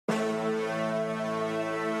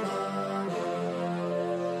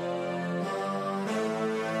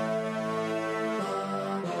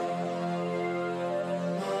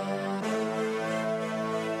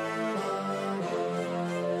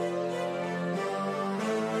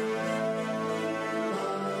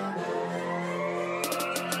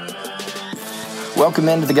Welcome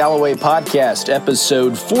into the Gallo-Way podcast,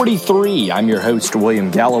 episode 43. I'm your host,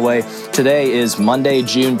 William Gallo-Way. Today is Monday,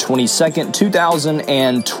 June 22nd,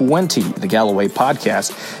 2020. The Gallo-Way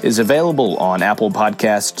podcast is available on Apple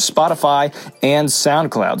Podcasts, Spotify, and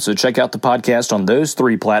SoundCloud. So check out the podcast on those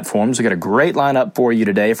three platforms. We got a great lineup for you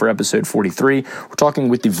today for episode 43. We're talking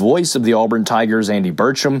with the voice of the Auburn Tigers, Andy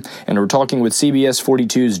Burcham, and we're talking with CBS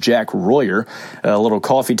 42's Jack Royer. A little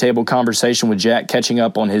coffee table conversation with Jack, catching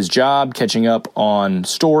up on his job, catching up on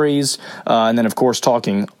stories, and then, of course,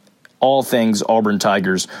 talking all things Auburn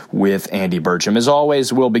Tigers with Andy Burcham. As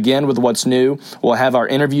always, we'll begin with what's new. We'll have our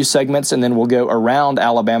interview segments, and then we'll go around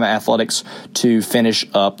Alabama athletics to finish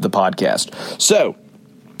up the podcast. So,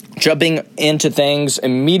 jumping into things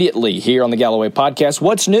immediately here on the Gallo-Way podcast,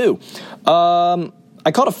 what's new?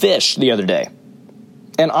 I caught a fish the other day.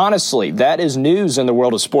 And honestly, that is news in the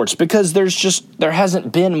world of sports because there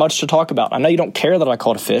hasn't been much to talk about. I know you don't care that I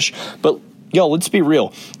caught a fish, but let's be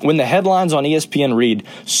real. When the headlines on ESPN read,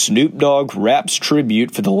 Snoop Dogg raps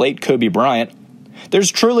tribute for the late Kobe Bryant,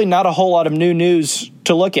 there's truly not a whole lot of new news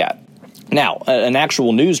to look at. Now, an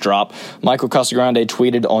actual news drop, Michael Casagrande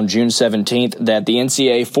tweeted on June 17th that the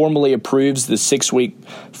NCAA formally approves the 6-week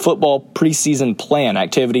football preseason plan.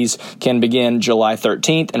 Activities can begin July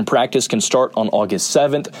 13th and practice can start on August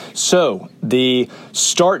 7th. So the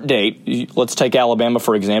start date, let's take Alabama,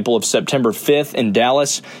 for example, of September 5th in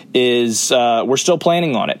Dallas is, we're still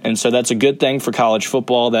planning on it. And so that's a good thing for college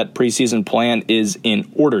football. That preseason plan is in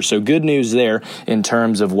order. So good news there in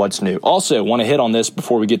terms of what's new. Also, want to hit on this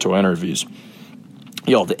before we get to our interviews.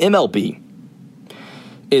 The MLB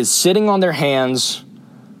is sitting on their hands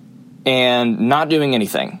and not doing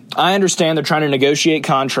anything. I understand they're trying to negotiate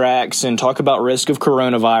contracts and talk about risk of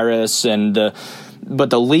coronavirus, but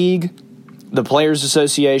the league, the Players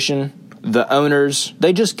Association, the owners,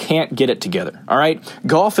 they just can't get it together, all right?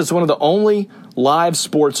 Golf is one of the only live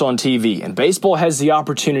sports on TV, and baseball has the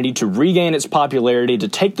opportunity to regain its popularity, to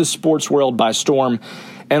take the sports world by storm.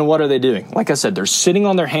 And what are they doing? Like I said, they're sitting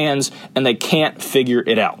on their hands and they can't figure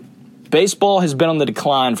it out. Baseball has been on the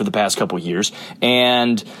decline for the past couple of years,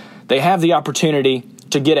 and they have the opportunity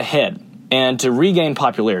to get ahead and to regain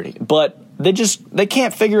popularity, but they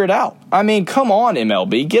can't figure it out. I mean, come on,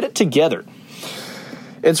 MLB, get it together.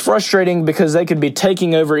 It's frustrating because they could be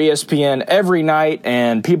taking over ESPN every night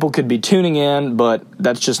and people could be tuning in, but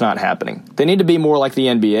that's just not happening. They need to be more like the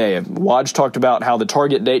NBA. Waj talked about how the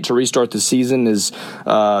target date to restart the season is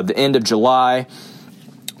the end of July.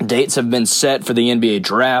 Dates have been set for the NBA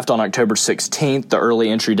draft on October 16th. The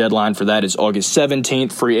early entry deadline for that is August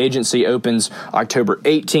 17th. Free agency opens October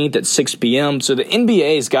 18th at 6 p.m. So the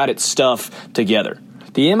NBA's got its stuff together.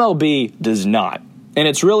 The MLB does not. And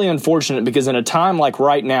it's really unfortunate because in a time like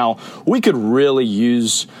right now, we could really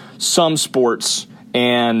use some sports,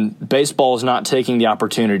 and baseball is not taking the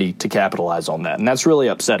opportunity to capitalize on that. And that's really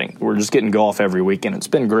upsetting. We're just getting golf every weekend. It's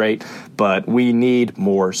been great, but we need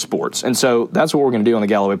more sports. And so that's what we're going to do on the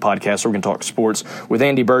Gallo-Way podcast. We're going to talk sports with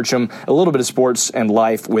Andy Burcham, a little bit of sports and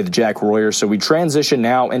life with Jack Royer. So we transition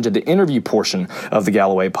now into the interview portion of the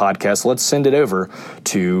Gallo-Way podcast. Let's send it over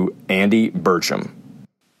to Andy Burcham.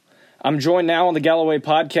 I'm joined now on the Gallo-Way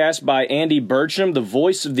podcast by Andy Burcham, the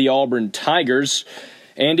voice of the Auburn Tigers.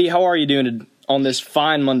 Andy, how are you doing on this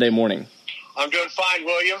fine Monday morning? I'm doing fine,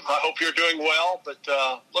 William. I hope you're doing well, but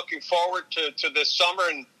looking forward to this summer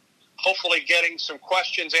and hopefully getting some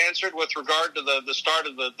questions answered with regard to the start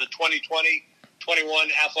of the 2020-21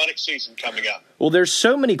 athletic season coming up. Well, there's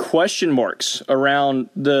so many question marks around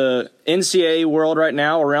the NCAA world right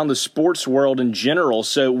now, around the sports world in general.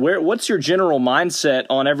 So what's your general mindset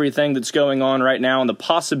on everything that's going on right now and the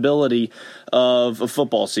possibility of a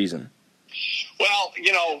football season? Well,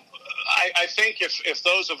 I think if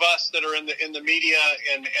those of us that are in the media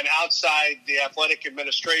and outside the athletic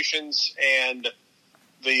administrations and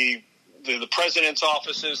the president's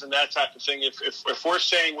offices and that type of thing, if we're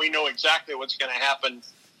saying we know exactly what's going to happen,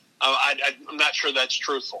 I'm not sure that's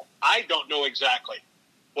truthful. I don't know exactly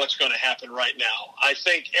what's going to happen right now. I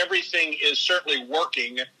think everything is certainly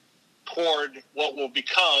working toward what will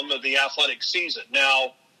become the athletic season.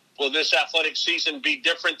 Now, will this athletic season be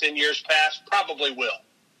different than years past? Probably will.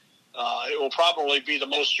 It will probably be the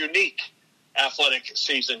most unique athletic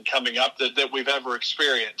season coming up that we've ever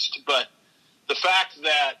experienced. But the fact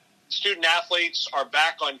that student athletes are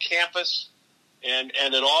back on campus, and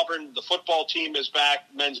at Auburn, the football team is back,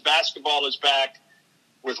 men's basketball is back,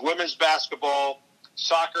 with women's basketball,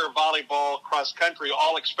 soccer, volleyball, cross country,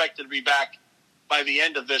 all expected to be back by the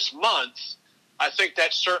end of this month. I think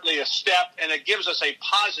that's certainly a step, and it gives us a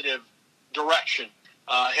positive direction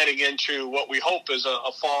heading into what we hope is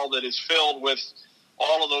a fall that is filled with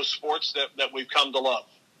all of those sports that we've come to love.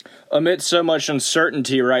 Amidst so much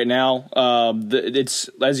uncertainty right now, it's,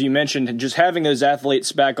 as you mentioned, just having those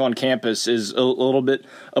athletes back on campus is a little bit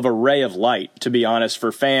of a ray of light, to be honest,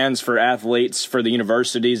 for fans, for athletes, for the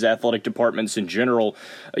universities, athletic departments in general.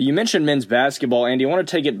 You mentioned men's basketball, Andy. I want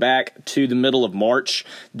to take it back to the middle of March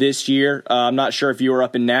this year. I'm not sure if you were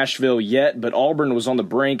up in Nashville yet, but Auburn was on the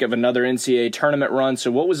brink of another NCAA tournament run. So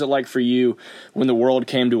what was it like for you when the world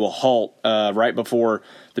came to a halt right before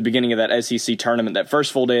the beginning of that SEC tournament, that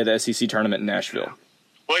first full day of the SEC tournament in Nashville?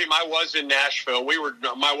 William, I was in Nashville.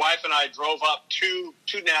 My wife and I drove up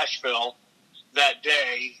to Nashville that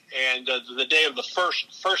day, and the day of the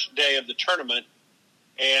first day of the tournament,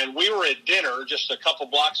 and we were at dinner just a couple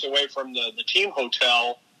blocks away from the team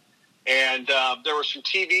hotel, and there were some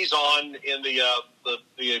TVs on in the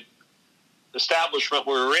establishment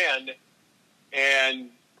we were in, and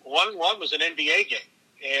one was an NBA game.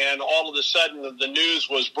 And all of a sudden, the news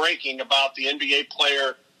was breaking about the NBA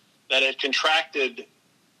player that had contracted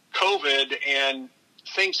COVID, and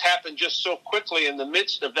things happened just so quickly in the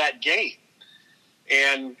midst of that game.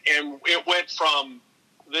 And it went from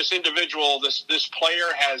this individual, this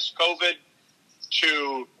player has COVID,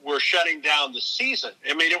 to we're shutting down the season.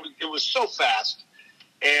 I mean, it was so fast.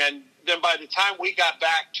 And then by the time we got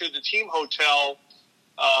back to the team hotel,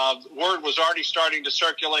 word was already starting to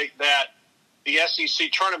circulate that the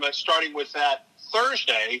SEC tournament, starting with that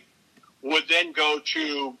Thursday, would then go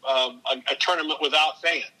to a tournament without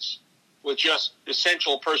fans, with just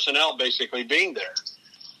essential personnel basically being there.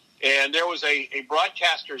 And there was a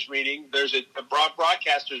broadcasters meeting. There's a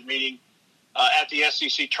broadcasters meeting at the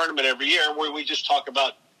SEC tournament every year where we just talk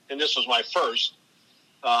about, and this was my first,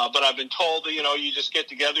 but I've been told that, you just get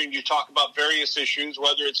together and you talk about various issues,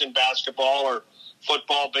 whether it's in basketball or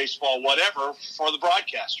football, baseball, whatever, for the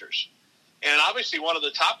broadcasters. And obviously one of the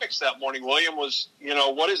topics that morning, William, was,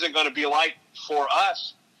 what is it going to be like for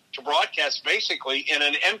us to broadcast basically in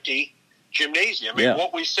an empty gymnasium? I mean,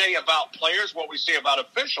 What we say about players, what we say about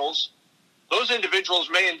officials, those individuals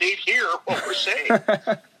may indeed hear what we're saying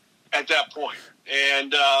at that point.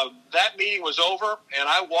 And that meeting was over, and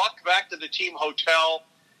I walked back to the team hotel,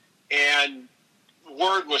 and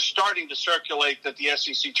word was starting to circulate that the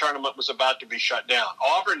SEC tournament was about to be shut down.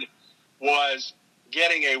 Auburn was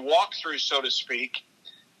getting a walkthrough, so to speak,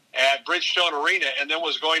 at Bridgestone Arena, and then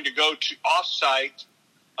was going to go to off-site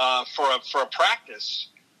for a practice.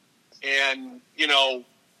 And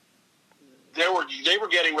they were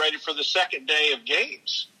getting ready for the second day of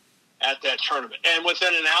games at that tournament. And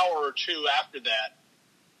within an hour or two after that,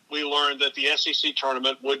 we learned that the SEC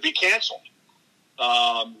tournament would be canceled.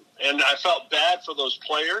 And I felt bad for those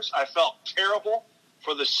players. I felt terrible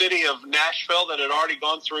for the city of Nashville that had already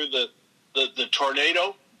gone through the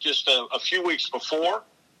tornado just a few weeks before.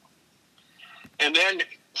 And then,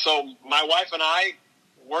 so my wife and I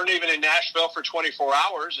weren't even in Nashville for 24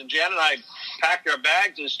 hours, and Jan and I packed our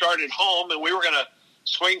bags and started home, and we were going to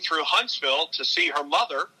swing through Huntsville to see her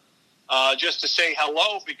mother, just to say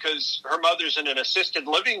hello, because her mother's in an assisted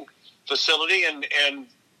living facility, and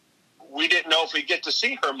we didn't know if we'd get to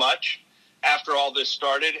see her much after all this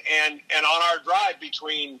started. And on our drive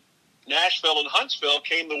between Nashville and Huntsville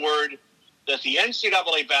came the word that the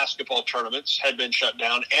NCAA basketball tournaments had been shut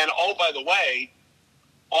down. And, oh, by the way,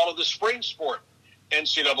 all of the spring sport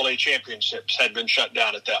NCAA championships had been shut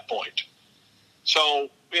down at that point. So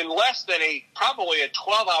in less than probably a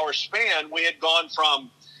 12-hour span, we had gone from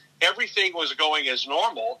everything was going as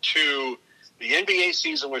normal to the NBA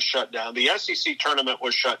season was shut down, the SEC tournament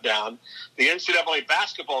was shut down, the NCAA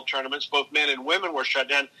basketball tournaments, both men and women, were shut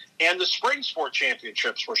down, and the spring sport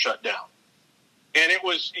championships were shut down. And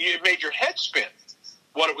it made your head spin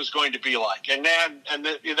what it was going to be like. And then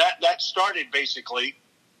that started basically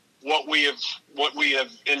what we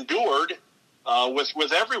have endured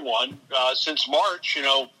with everyone since March.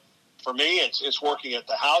 For me, it's working at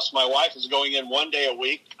the house. My wife is going in one day a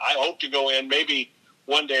week. I hope to go in maybe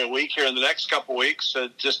one day a week here in the next couple of weeks,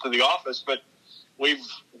 just to the office. But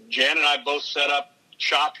Jan and I both set up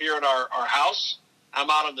shop here at our house. I'm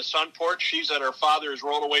out on the sun porch. She's at her father's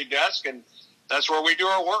rollaway desk, and that's where we do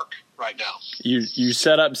our work right now. You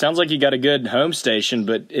set up, sounds like you got a good home station,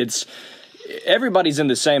 but everybody's in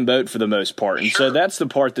the same boat for the most part. And Sure. So that's the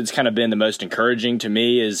part that's kind of been the most encouraging to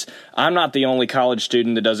me is I'm not the only college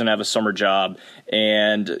student that doesn't have a summer job.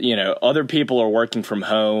 And, other people are working from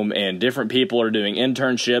home and different people are doing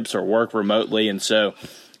internships or work remotely. And so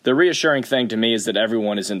the reassuring thing to me is that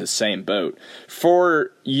everyone is in the same boat.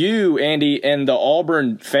 For you, Andy, and the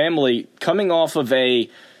Auburn family, coming off of a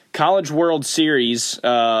College World Series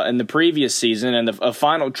in the previous season and a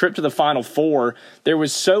final trip to the Final Four, there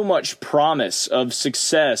was so much promise of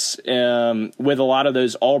success with a lot of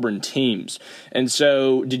those Auburn teams. And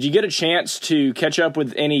so did you get a chance to catch up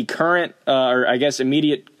with any current or I guess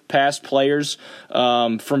immediate past players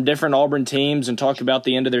from different Auburn teams and talk about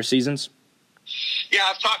the end of their seasons? Yeah,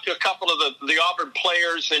 I've talked to a couple of the Auburn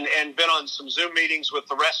players and been on some Zoom meetings with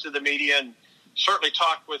the rest of the media, and certainly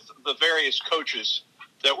talked with the various coaches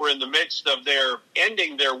that were in the midst of their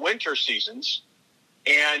ending their winter seasons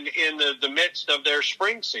and in the midst of their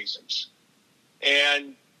spring seasons.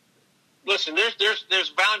 And listen, there's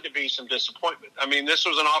bound to be some disappointment. I mean, this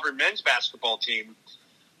was an Auburn men's basketball team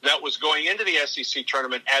that was going into the SEC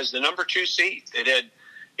tournament as the number 2 seed. It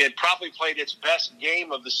had probably played its best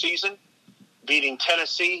game of the season, beating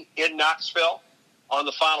Tennessee in Knoxville on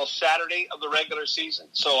the final Saturday of the regular season.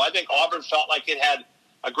 So I think Auburn felt like it had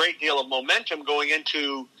a great deal of momentum going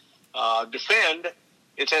into defend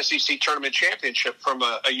its SEC tournament championship from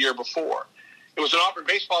a year before. It was an Auburn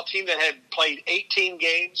baseball team that had played 18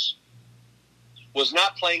 games, was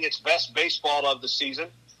not playing its best baseball of the season,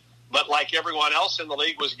 but like everyone else in the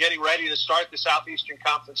league was getting ready to start the Southeastern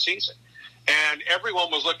Conference season. And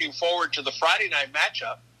everyone was looking forward to the Friday night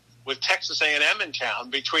matchup with Texas A&M in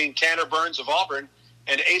town between Tanner Burns of Auburn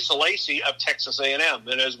and Asa Lacy of Texas A&M.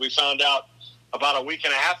 And as we found out about a week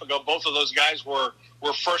and a half ago, both of those guys were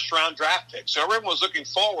first-round draft picks. So everyone was looking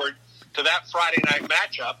forward to that Friday night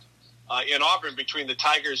matchup in Auburn between the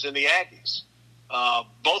Tigers and the Aggies.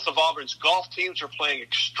 Both of Auburn's golf teams are playing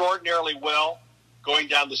extraordinarily well going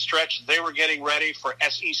down the stretch. They were getting ready for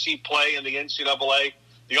SEC play in the NCAA.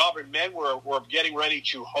 The Auburn men were getting ready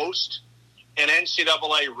to host an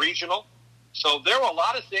NCAA regional. So there were a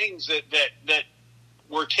lot of things that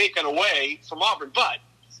were taken away from Auburn, but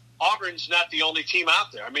Auburn's not the only team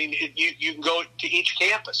out there. I mean, you can go to each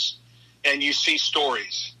campus and you see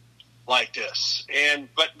stories like this. And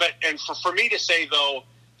for me to say though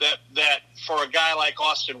that for a guy like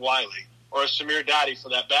Austin Wiley or a Samir Dadi for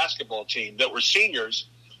that basketball team that were seniors,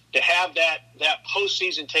 to have that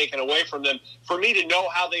postseason taken away from them, for me to know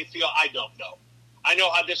how they feel, I don't know. I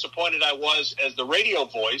know how disappointed I was as the radio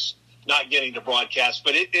voice not getting to broadcast,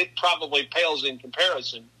 but it probably pales in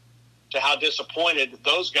comparison to how disappointed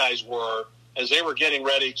those guys were as they were getting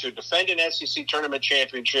ready to defend an SEC tournament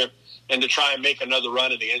championship and to try and make another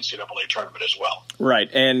run in the NCAA tournament as well.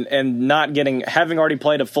 Right, and not getting, having already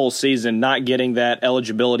played a full season, not getting that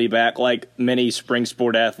eligibility back like many spring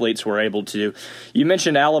sport athletes were able to. You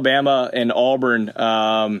mentioned Alabama and Auburn,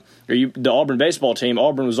 the Auburn baseball team.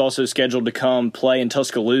 Auburn was also scheduled to come play in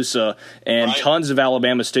Tuscaloosa, and right. Tons of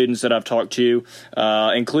Alabama students that I've talked to,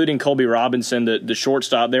 including Colby Robinson, the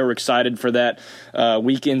shortstop, they were excited for that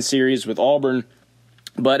weekend series with Auburn.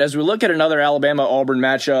 But as we look at another Alabama-Auburn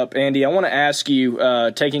matchup, Andy, I want to ask you,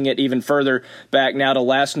 taking it even further back now to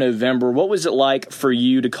last November, what was it like for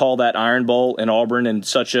you to call that Iron Bowl in Auburn in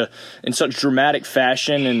such dramatic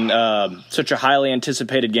fashion and such a highly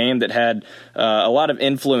anticipated game that had a lot of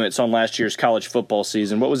influence on last year's college football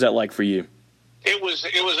season? What was that like for you? It was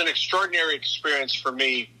an extraordinary experience for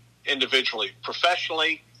me individually,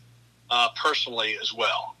 professionally, personally as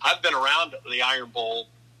well. I've been around the Iron Bowl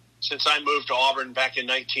since I moved to Auburn back in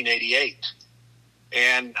 1988.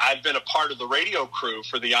 And I've been a part of the radio crew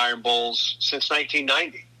for the Iron Bowls since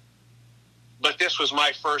 1990. But this was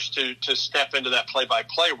my first to step into that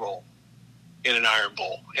play-by-play role in an Iron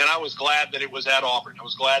Bowl. And I was glad that it was at Auburn. I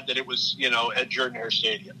was glad that it was, at Jordan-Hare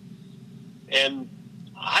Stadium. And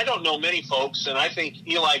I don't know many folks, and I think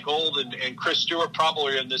Eli Gold and Chris Stewart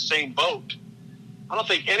probably are in the same boat. I don't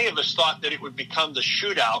think any of us thought that it would become the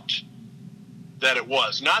shootout that it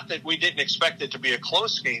was. Not that we didn't expect it to be a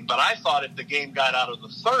close game, but I thought if the game got out of the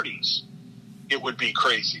 30s, it would be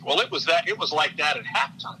crazy. Well, it was like that at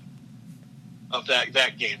halftime of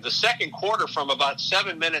that game. The second quarter, from about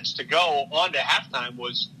 7 minutes to go on to halftime,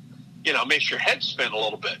 was, makes your head spin a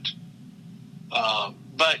little bit.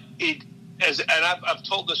 But I've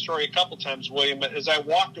told this story a couple times, William. As I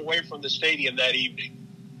walked away from the stadium that evening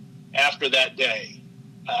after that day,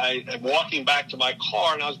 I'm walking back to my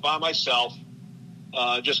car, and I was by myself.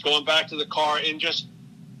 Just going back to the car, and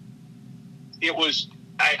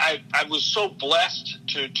I was so blessed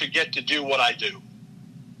to get to do what I do,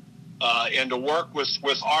 and to work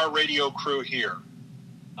with our radio crew here,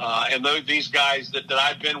 and these guys that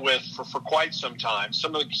I've been with for quite some time.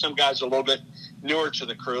 Some guys are a little bit newer to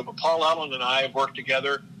the crew, but Paul Allen and I have worked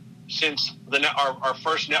together since our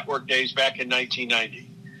first network days back in 1990,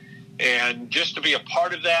 and just to be a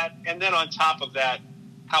part of that, and then on top of that,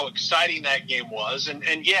 how exciting that game was.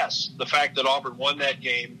 And yes, the fact that Auburn won that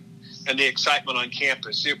game and the excitement on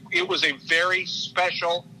campus. It was a very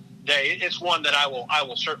special day. It's one that I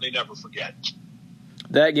will certainly never forget.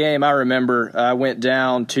 That game, I remember, I went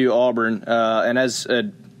down to Auburn,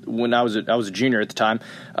 and when I was a junior at the time,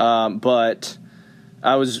 but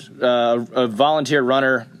I was a volunteer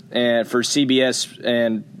runner and for CBS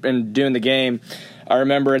and doing the game. I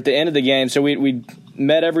remember at the end of the game, so we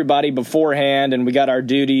met everybody beforehand, and we got our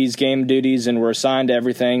game duties, and we're assigned to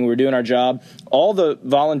everything. We were doing our job. All the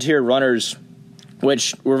volunteer runners,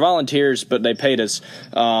 which were volunteers, but they paid us.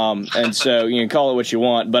 And so you can call it what you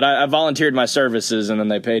want. But I volunteered my services, and then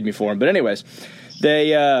they paid me for them. But anyways,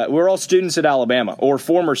 we're all students at Alabama, or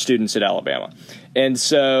former students at Alabama. And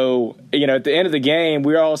so, at the end of the game,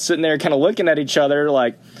 we were all sitting there kind of looking at each other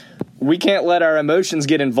like, we can't let our emotions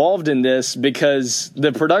get involved in this because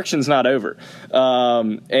the production's not over.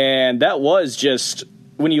 And that was just,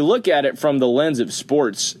 when you look at it from the lens of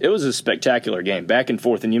sports, it was a spectacular game, back and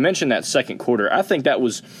forth. And you mentioned that second quarter. I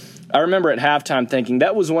remember at halftime thinking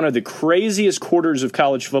that was one of the craziest quarters of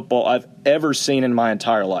college football I've ever seen in my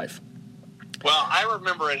entire life. Well, I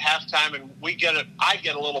remember at halftime, and I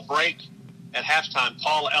get a little break at halftime.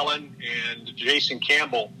 Paul Ellen and Jason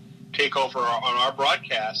Campbell take over on our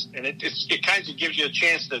broadcast, and it kind of gives you a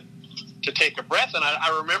chance to take a breath. And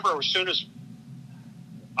I remember as soon as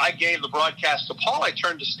I gave the broadcast to Paul, I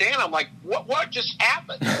turned to Stan. I'm like, what just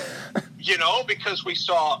happened? Because we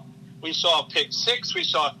saw a pick six. We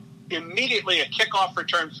saw immediately a kickoff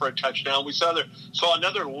return for a touchdown. We saw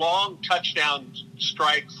another long touchdown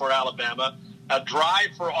strike for Alabama, a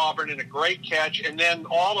drive for Auburn, and a great catch. And then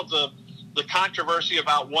all of the controversy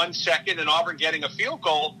about 1 second and Auburn getting a field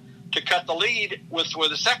goal to cut the lead with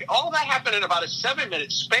a second. All that happened in about a 7-minute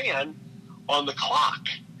span on the clock.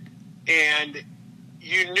 And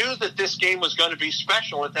you knew that this game was going to be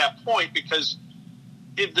special at that point because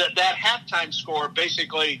that halftime score,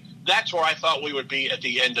 basically, that's where I thought we would be at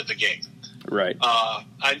the end of the game. Right.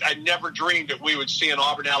 I never dreamed that we would see an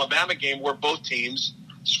Auburn-Alabama game where both teams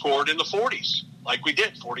scored in the 40s, like we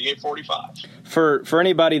did, 48-45. For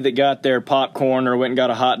anybody that got their popcorn or went and got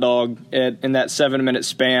a hot dog in that 7-minute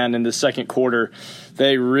span in the second quarter,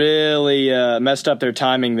 they really messed up their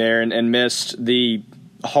timing there and missed the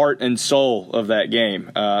heart and soul of that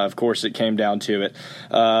game. Of course, it came down to it.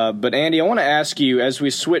 But Andy, I want to ask you, as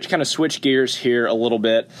we switch gears here a little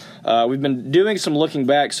bit, we've been doing some looking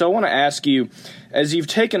back, so I want to ask you, as you've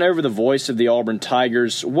taken over the voice of the Auburn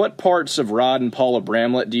Tigers, what parts of Rod and Paula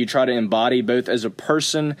Bramlett do you try to embody both as a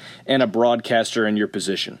person and a broadcaster in your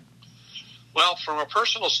position? Well, from a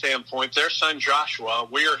personal standpoint, their son Joshua,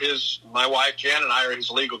 my wife Jan and I are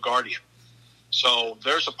his legal guardian. So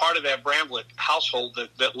there's a part of that Bramlett household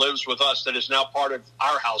that lives with us that is now part of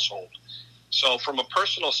our household. So from a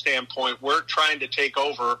personal standpoint, we're trying to take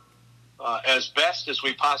over as best as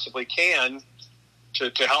we possibly can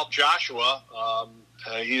to help Joshua.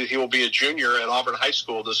 He will be a junior at Auburn High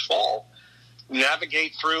School this fall,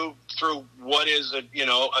 navigate through what is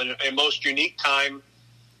a most unique time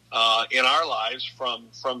in our lives,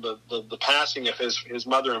 from the passing of his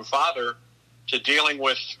mother and father to dealing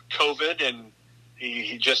with COVID, and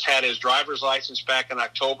he just had his driver's license back in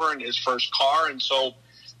October and his first car, and so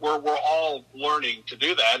we're all learning to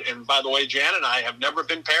do that. And by the way, Jan and I have never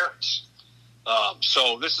been parents.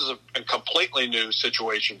 So this is a completely new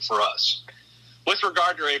situation for us. With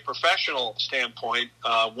regard to a professional standpoint,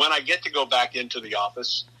 when I get to go back into the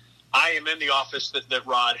office, I am in the office that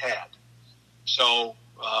Rod had. So,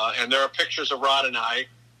 and there are pictures of Rod and I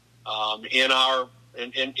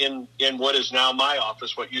in what is now my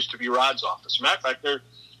office, what used to be Rod's office. Matter of fact,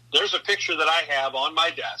 there's a picture that I have on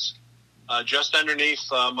my desk, just underneath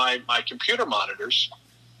my computer monitors,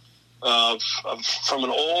 from an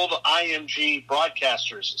old IMG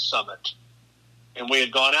Broadcasters Summit, and we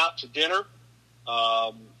had gone out to dinner,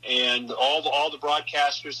 and all the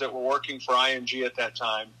broadcasters that were working for IMG at that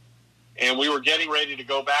time, and we were getting ready to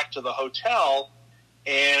go back to the hotel,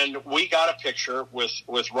 and we got a picture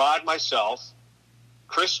with Rod, myself,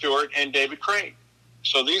 Chris Stewart, and David Crane.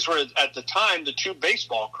 So these were at the time the two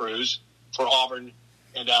baseball crews for Auburn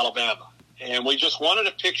and Alabama, and we just wanted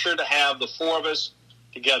a picture to have the four of us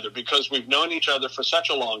together because we've known each other for such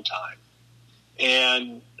a long time,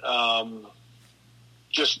 and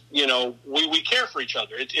we care for each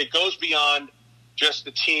other. It goes beyond just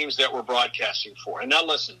the teams that we're broadcasting for. And now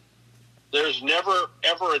listen, there's never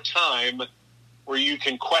ever a time where you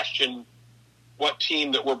can question what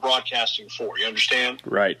team that we're broadcasting for. You understand?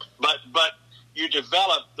 Right. But you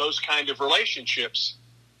develop those kind of relationships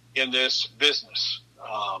in this business.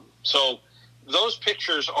 So those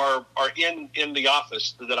pictures are in the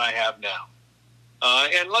office that I have now.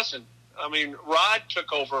 And listen, I mean, Rod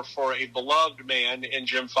took over for a beloved man in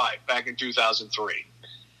Jim Fife back in 2003.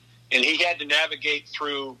 And he had to navigate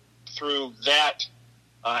through that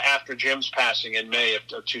after Jim's passing in May of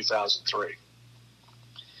 2003.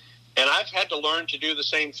 And I've had to learn to do the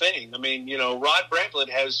same thing. I mean, Rod Bramblett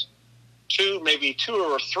has maybe two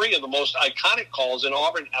or three of the most iconic calls in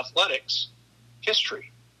Auburn athletics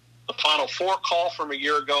history. The Final Four call from a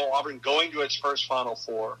year ago, Auburn going to its first Final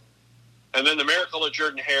Four. And then the miracle of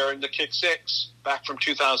Jordan Hare and the kick six back from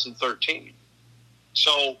 2013.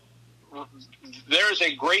 So there is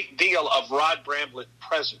a great deal of Rod Bramblett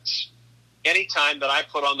presence anytime that I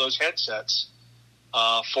put on those headsets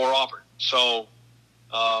for Auburn. So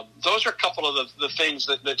those are a couple of the things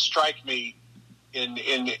that strike me in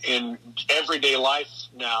everyday life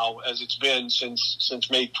now, as it's been since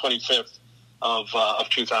May 25th of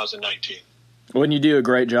 2019. When you do a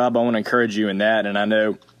great job, I want to encourage you in that, and I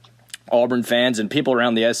know Auburn fans and people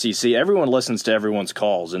around the SEC, everyone listens to everyone's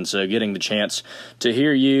calls, and so getting the chance to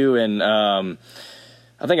hear you, and I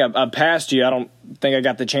think I passed you. I don't think I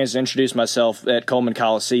got the chance to introduce myself at Coleman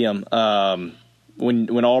Coliseum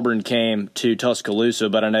when Auburn came to Tuscaloosa,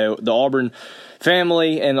 but I know the Auburn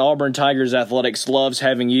family and Auburn Tigers Athletics loves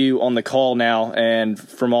having you on the call now, and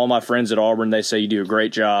from all my friends at Auburn, they say you do a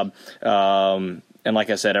great job. And like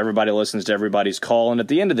I said, everybody listens to everybody's call, and at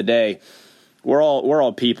the end of the day, we're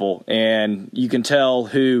all people, and you can tell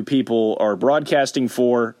who people are broadcasting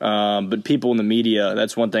for, but people in the media,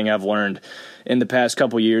 that's one thing I've learned in the past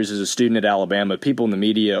couple of years as a student at Alabama. People in the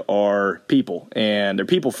media are people, and they're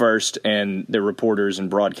people first, and they're reporters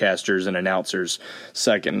and broadcasters and announcers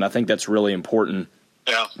second, and I think that's really important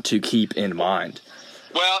to keep in mind.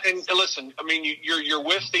 Well, and listen, I mean, you're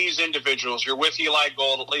with these individuals. You're with Eli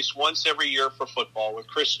Gold at least once every year for football. With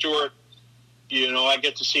Chris Stewart, I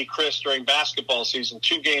get to see Chris during basketball season,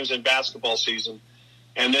 2 games in basketball season,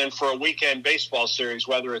 and then for a weekend baseball series,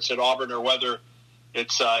 whether it's at Auburn or whether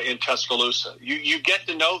it's in Tuscaloosa. You get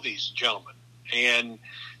to know these gentlemen, and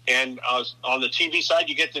on the TV side,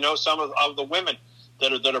 you get to know some of the women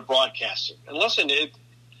that are broadcasting. And listen,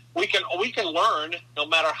 we can learn no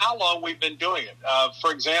matter how long we've been doing it.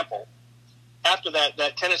 For example, after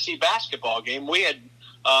that Tennessee basketball game, we had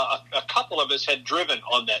a couple of us had driven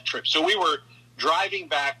on that trip, so we were driving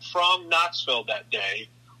back from Knoxville that day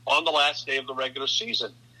on the last day of the regular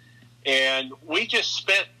season. And we just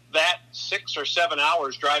spent that 6 or 7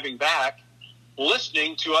 hours driving back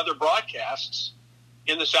listening to other broadcasts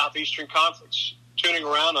in the Southeastern Conference, tuning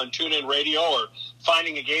around on TuneIn Radio or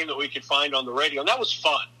finding a game that we could find on the radio. And that was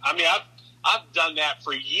fun. I mean, I've done that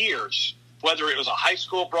for years, whether it was a high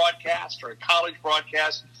school broadcast or a college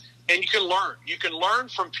broadcast, and you can learn. You can learn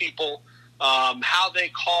from people how they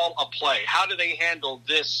call a play. How do they handle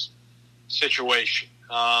this situation?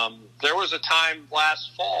 There was a time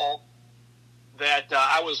last fall that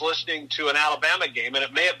I was listening to an Alabama game, and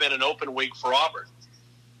it may have been an open week for Auburn.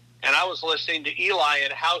 And I was listening to Eli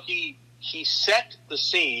and how he set the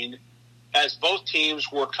scene as both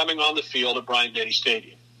teams were coming on the field at Bryant-Denny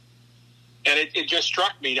Stadium. And it just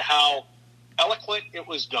struck me to how eloquent it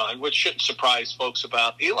was done, which shouldn't surprise folks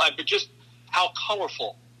about Eli, but just how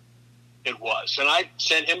colorful it was. And I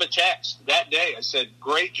sent him a text that day. I said,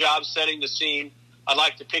 great job setting the scene. I'd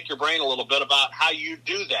like to pick your brain a little bit about how you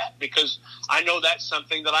do that, because I know that's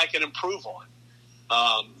something that I can improve on.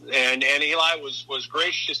 And Eli was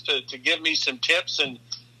gracious to give me some tips and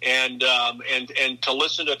to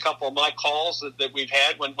listen to a couple of my calls that we've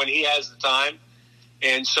had when he has the time.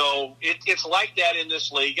 And so it's like that in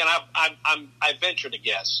this league, and I venture to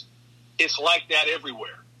guess it's like that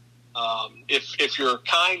everywhere. If you're a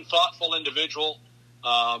kind, thoughtful individual,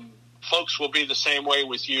 folks will be the same way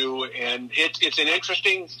with you, and it's an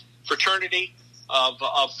interesting fraternity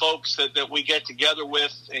of folks that we get together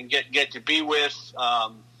with and get to be with,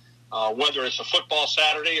 whether it's a football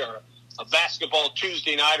Saturday or a basketball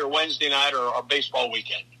Tuesday night or Wednesday night or a baseball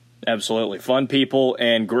weekend. Absolutely. Fun people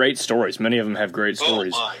and great stories. Many of them have great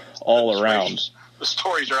stories all around. The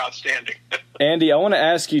stories are outstanding. Andy, I want to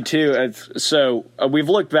ask you, too, we've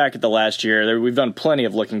looked back at the last year. We've done plenty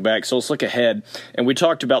of looking back, so let's look ahead. And we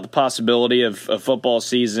talked about the possibility of football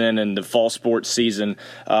season and the fall sports season.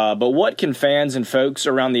 But what can fans and folks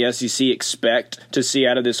around the SEC expect to see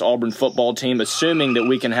out of this Auburn football team, assuming that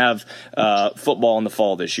we can have football in the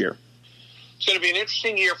fall this year? It's going to be an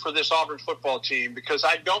interesting year for this Auburn football team, because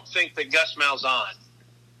I don't think that Gus Malzahn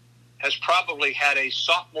has probably had a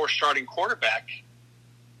sophomore starting quarterback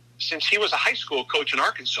since he was a high school coach in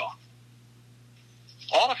Arkansas.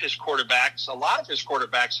 A lot of his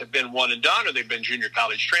quarterbacks have been one and done, or they've been junior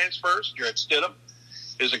college transfers. Jarrett Stidham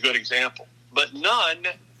is a good example. But none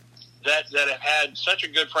that have had such a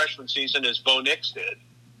good freshman season as Bo Nix did,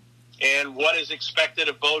 and what is expected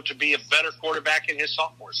of Bo to be a better quarterback in his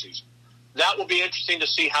sophomore season. That will be interesting to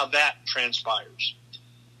see how that transpires.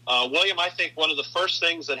 William, I think one of the first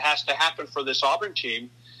things that has to happen for this Auburn team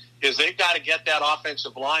is they've got to get that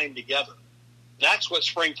offensive line together. That's what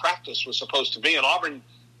spring practice was supposed to be, and Auburn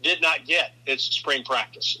did not get its spring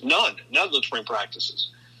practice. None of the spring practices.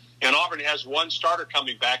 And Auburn has one starter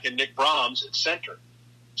coming back in Nick Brahms at center.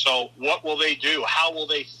 So what will they do? How will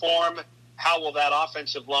they form? How will that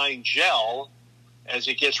offensive line gel as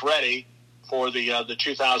it gets ready for the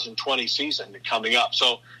 2020 season coming up?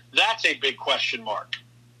 So that's a big question mark.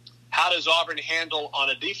 How does Auburn handle on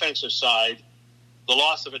a defensive side the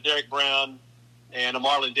loss of a Derek Brown and a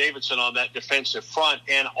Marlon Davidson on that defensive front,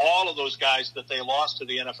 and all of those guys that they lost to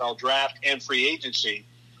the NFL draft and free agency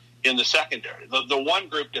in the secondary? The one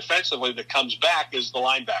group defensively that comes back is the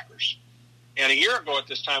linebackers. And a year ago at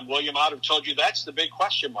this time, William, I would have told you that's the big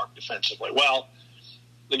question mark defensively. Well,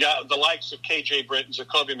 the likes of K.J. Britt and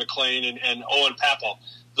Zacoby McClain and Owen Papal,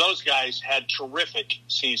 those guys had terrific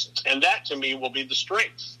seasons. And that, to me, will be the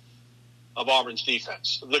strength of Auburn's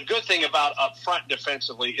defense. The good thing about up front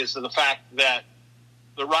defensively is the fact that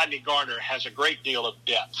the Rodney Garner has a great deal of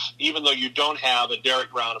depth, even though you don't have a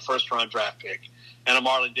Derek Brown, a first-round draft pick, and a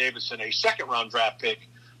Marlon Davidson, a second-round draft pick,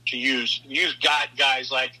 to use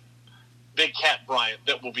guys like Big Cat Bryant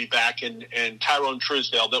that will be back and Tyrone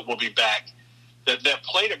Truesdale that will be back, that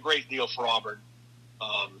played a great deal for Auburn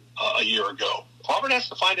a year ago. Auburn has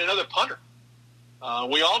to find another punter.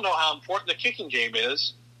 We all know how important the kicking game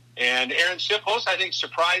is, and Aaron Sipos, I think,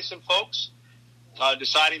 surprised some folks,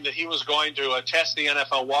 deciding that he was going to test the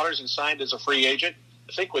NFL waters and signed as a free agent,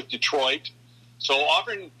 I think with Detroit. So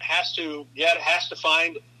Auburn has to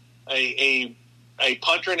find a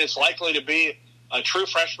punter, and it's likely to be a true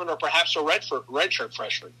freshman or perhaps a redshirt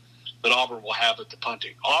freshman that Auburn will have at the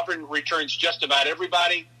punting. Auburn returns just about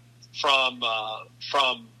everybody from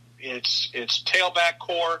its tailback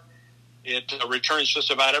core. It returns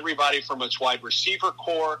just about everybody from its wide receiver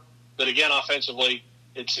core. But again, offensively,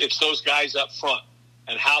 it's those guys up front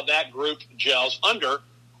and how that group gels under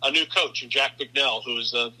a new coach, Jack McNell, who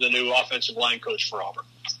is the new offensive line coach for Auburn.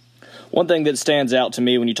 One thing that stands out to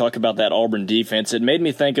me when you talk about that Auburn defense, it made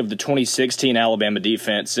me think of the 2016 Alabama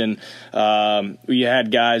defense. And you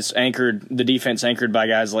had the defense anchored by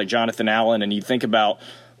guys like Jonathan Allen, and you think about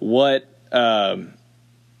what that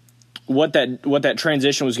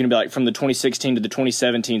transition was going to be like from the 2016 to the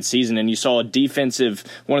 2017 season, and you saw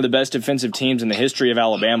one of the best defensive teams in the history of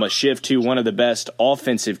Alabama shift to one of the best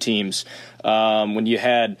offensive teams when you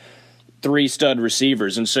had three stud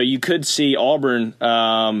receivers. And so you could see Auburn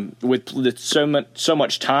with so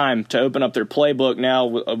much time to open up their playbook now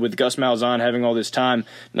with Gus Malzahn having all this time,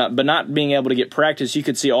 not being able to get practice. You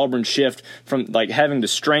could see Auburn shift from like having the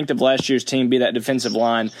strength of last year's team be that defensive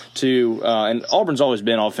line to and Auburn's always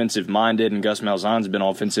been offensive minded and Gus Malzahn's been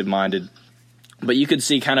offensive minded. But you could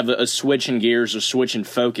see kind of a switch in gears, a switch in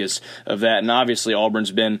focus of that. And obviously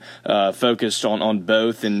Auburn's been focused on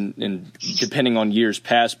both and depending on years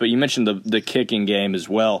past. But you mentioned the kicking game as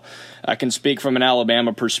well. I can speak from an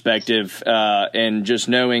Alabama perspective and just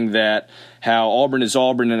knowing that how Auburn is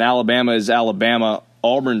Auburn and Alabama is Alabama,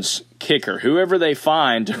 Auburn's kicker, whoever they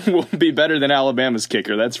find, will be better than Alabama's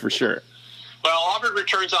kicker. That's for sure. Well, Auburn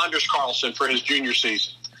returns Anders Carlson for his junior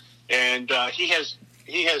season. And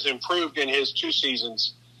he has improved in his 2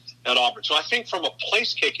 seasons at Auburn. So I think from a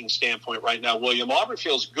place-kicking standpoint right now, William, Auburn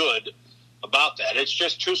feels good about that. It's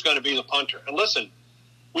just who's going to be the punter. And listen,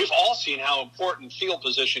 we've all seen how important field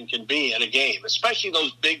position can be in a game, especially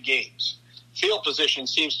those big games. Field position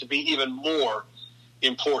seems to be even more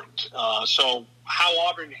important. So how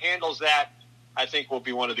Auburn handles that, I think, will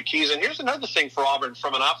be one of the keys. And here's another thing for Auburn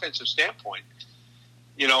from an offensive standpoint.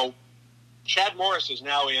 You know, Chad Morris is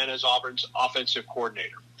now in as Auburn's offensive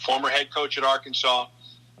coordinator. Former head coach at Arkansas,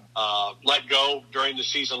 let go during the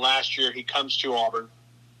season last year. He comes to Auburn,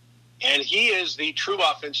 and he is the true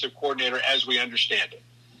offensive coordinator as we understand it.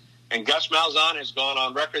 And Gus Malzahn has gone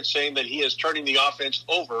on record saying that he is turning the offense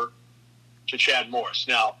over to Chad Morris.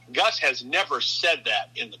 Now, Gus has never said that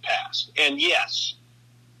in the past. And yes,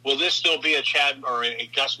 will this still be a Chad or a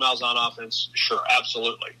Gus Malzahn offense? Sure,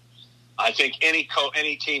 absolutely. I think any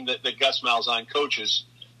team that Gus Malzahn coaches,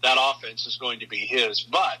 that offense is going to be his.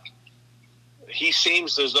 But he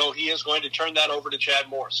seems as though he is going to turn that over to Chad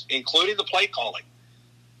Morris, including the play calling.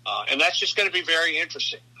 And that's just going to be very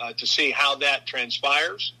interesting to see how that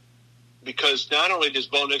transpires, because not only does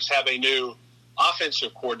Bo Nix have a new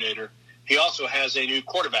offensive coordinator, he also has a new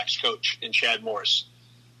quarterbacks coach in Chad Morris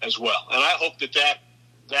as well. And I hope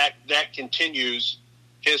that continues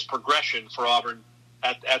his progression for Auburn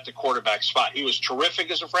at the quarterback spot. He was terrific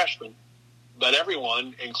as a freshman, but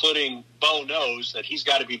everyone, including Bo, knows that he's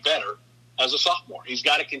got to be better as a sophomore. He's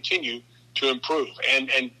got to continue to improve and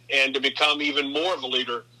to become even more of a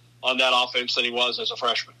leader on that offense than he was as a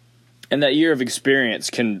freshman. And that year of experience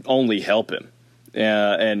can only help him.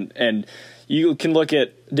 And you can look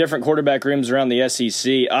at different quarterback rooms around the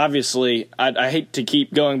SEC. Obviously, I hate to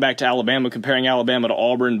keep going back to Alabama, comparing Alabama to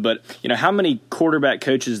Auburn, but how many quarterback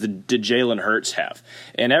coaches did Jalen Hurts have?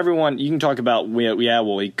 And everyone, you can talk about,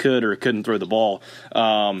 he could or couldn't throw the ball.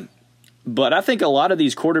 But I think a lot of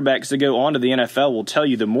these quarterbacks that go on to the NFL will tell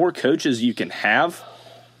you the more coaches you can have,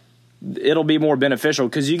 it'll be more beneficial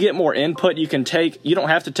because you get more input. You don't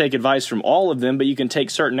have to take advice from all of them, but you can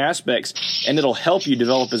take certain aspects, and it'll help you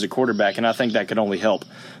develop as a quarterback. And I think that could only help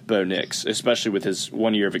Bo Nix, especially with his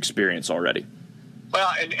 1 year of experience already.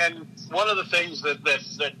 Well, and one of the things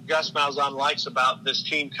that Gus Malzahn likes about this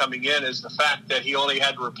team coming in is the fact that he only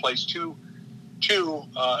had to replace two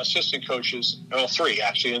assistant coaches, three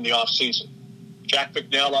actually, in the offseason. Jack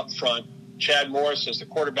McNeil up front, Chad Morris as the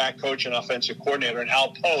quarterback coach and offensive coordinator, and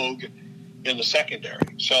Al Pogue in the secondary.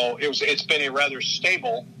 So it's been a rather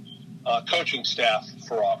stable coaching staff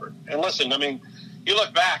for Auburn. And listen, you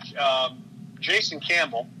look back, Jason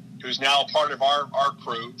Campbell, who's now a part of our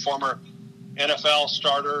crew, former NFL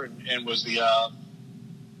starter and was the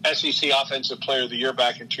SEC Offensive Player of the Year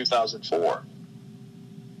back in 2004.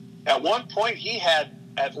 At one point, he had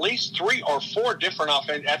at least 3 or 4 different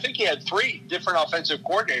I think he had 3 different offensive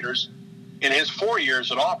coordinators in his 4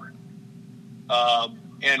 years at Auburn.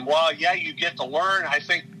 And while, you get to learn, I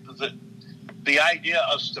think the idea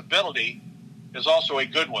of stability is also a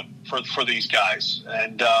good one for these guys.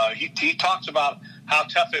 And he talks about how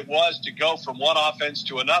tough it was to go from one offense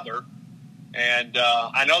to another. And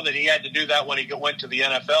I know that he had to do that when he went to the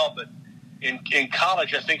NFL, but in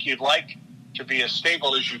college, I think you'd like to be as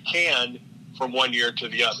stable as you can from 1 year to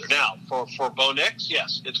the other. Now, for Bo Nix,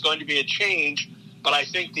 yes, it's going to be a change, but I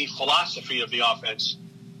think the philosophy of the offense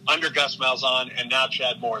under Gus Malzahn and now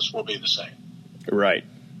Chad Morris will be the same. Right.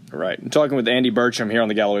 I'm talking with Andy Burcham here on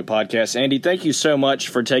the Gallo-Way podcast. Andy, thank you so much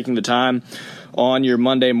for taking the time on your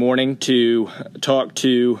Monday morning to talk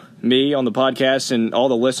to me on the podcast and all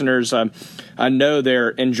the listeners. I know they're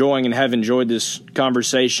enjoying and have enjoyed this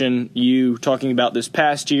conversation, you talking about this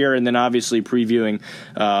past year and then obviously previewing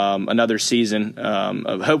another season,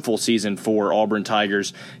 a hopeful season for Auburn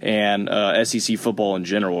Tigers and SEC football in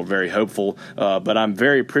general. We're very hopeful, but I'm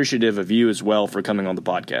very appreciative of you as well for coming on the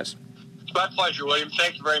podcast. It's my pleasure, William.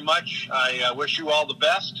 Thank you very much. I wish you all the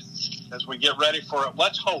best as we get ready for it.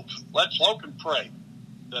 Let's hope and pray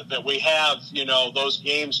that we have, those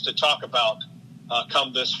games to talk about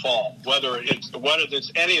come this fall, whether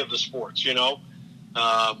it's any of the sports,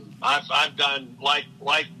 I've done like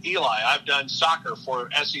Eli, I've done soccer for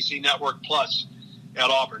SEC Network Plus at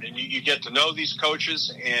Auburn, and you get to know these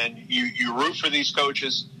coaches and you root for these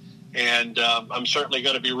coaches. And I'm certainly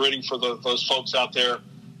going to be rooting for those folks out there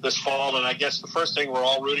this fall. And I guess the first thing we're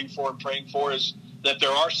all rooting for and praying for is that there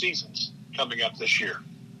are seasons coming up this year.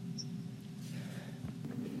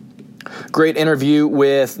 Great interview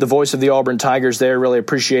with the voice of the Auburn Tigers there. Really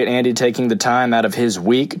appreciate Andy taking the time out of his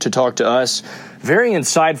week to talk to us. Very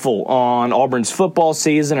insightful on Auburn's football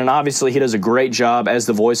season, and obviously he does a great job as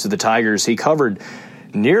the voice of the Tigers. He covered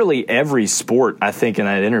nearly every sport, I think, in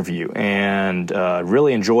that interview, and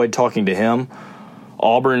really enjoyed talking to him.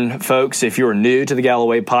 Auburn folks, if you're new to the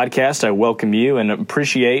Gallo-Way podcast, I welcome you and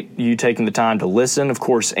appreciate you taking the time to listen. Of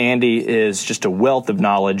course, Andy is just a wealth of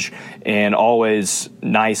knowledge and always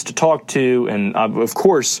nice to talk to, and of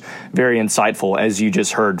course, very insightful, as you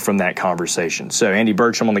just heard from that conversation. So Andy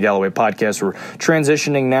Burcham on the Gallo-Way podcast. We're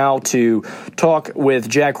transitioning now to talk with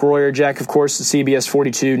Jack Royer. Jack, of course, the CBS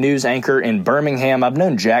 42 news anchor in Birmingham. I've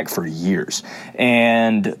known Jack for years,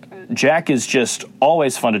 and Jack is just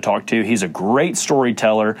always fun to talk to. He's a great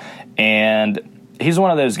storyteller, and he's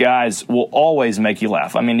one of those guys will always make you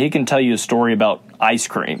laugh. I mean, he can tell you a story about ice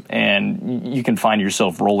cream, and you can find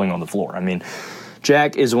yourself rolling on the floor. I mean,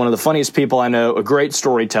 Jack is one of the funniest people I know, a great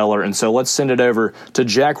storyteller, and so let's send it over to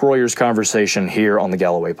Jack Royer's conversation here on the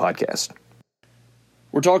Gallo-Way podcast.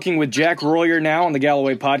 We're talking with Jack Royer now on the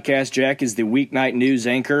Gallo-Way podcast. Jack is the weeknight news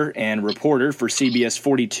anchor and reporter for CBS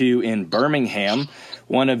 42 in Birmingham,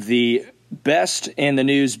 one of the best in the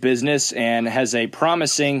news business, and has a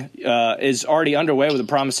promising, is already underway with a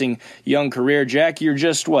promising young career. Jack, you're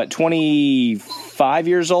just, 25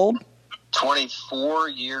 years old? 24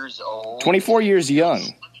 years old. 24 years young.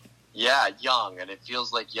 Yeah, young, and it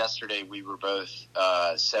feels like yesterday we were both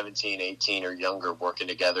 17, 18 or younger working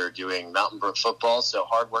together doing Mountain Brook football, so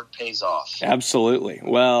hard work pays off. Absolutely.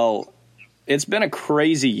 Well, it's been a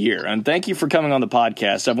crazy year, and thank you for coming on the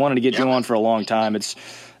podcast. I've wanted to get you on for a long time. It's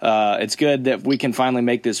good that we can finally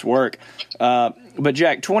make this work. But,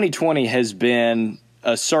 Jack, 2020 has been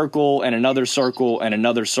a circle and another circle and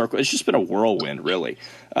another circle. It's just been a whirlwind, really.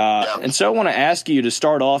 And so I want to ask you to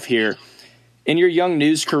start off here. In your young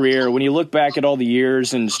news career, when you look back at all the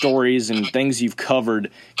years and stories and things you've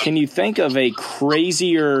covered, can you think of a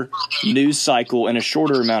crazier news cycle in a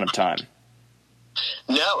shorter amount of time?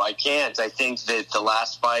 No, I can't. I think that the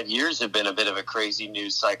last 5 years have been a bit of a crazy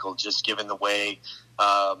news cycle, just given the way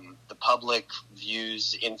the public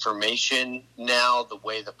views information now, the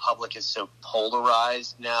way the public is so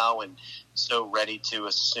polarized now and so ready to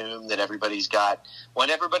assume that everybody's got, when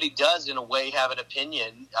everybody does in a way have an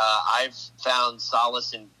opinion. I've found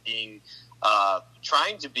solace in being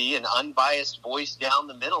trying to be an unbiased voice down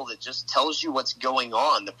the middle that just tells you what's going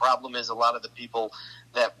on. The problem is a lot of the people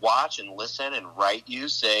that watch and listen and write you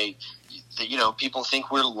say that, people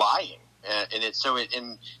think we're lying. And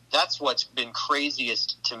that's what's been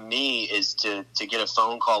craziest to me is to get a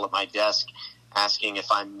phone call at my desk asking if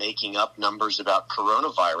I'm making up numbers about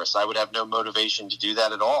coronavirus. I would have no motivation to do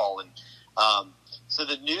that at all. And so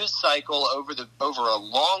the news cycle over a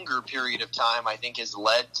longer period of time, I think, has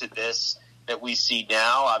led to this that we see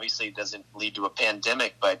now. Obviously, it doesn't lead to a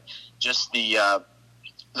pandemic, but just the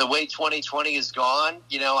way 2020 has gone,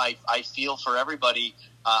 I feel for everybody.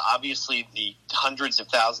 Obviously, the hundreds of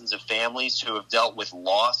thousands of families who have dealt with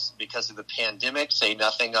loss because of the pandemic, say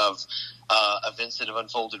nothing of events that have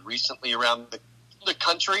unfolded recently around the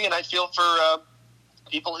country. And I feel for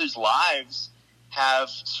people whose lives have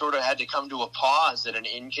sort of had to come to a pause at an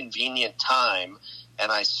inconvenient time.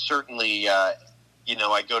 And I certainly, I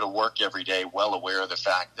go to work every day well aware of the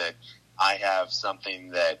fact that I have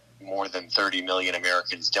something that more than 30 million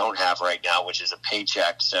Americans don't have right now, which is a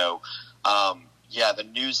paycheck. So, the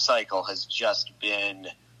news cycle has just been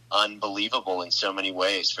unbelievable in so many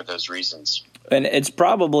ways for those reasons. And it's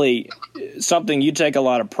probably something you take a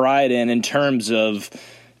lot of pride in terms of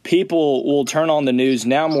people will turn on the news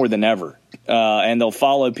now more than ever, and they'll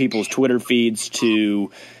follow people's Twitter feeds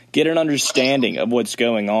to get an understanding of what's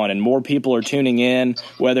going on. And more people are tuning in,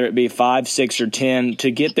 whether it be 5, 6, or 10,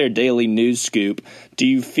 to get their daily news scoop. Do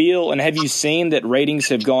you feel, and have you seen that ratings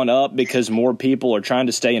have gone up because more people are trying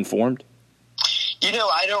to stay informed?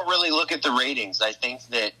 I don't really look at the ratings. I think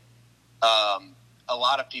that a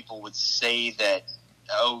lot of people would say that,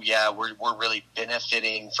 we're really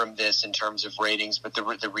benefiting from this in terms of ratings. But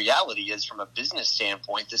the reality is, from a business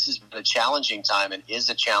standpoint, this has been a challenging time and is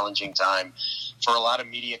a challenging time for a lot of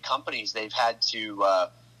media companies. They've had to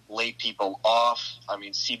lay people off. I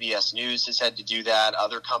mean, CBS News has had to do that.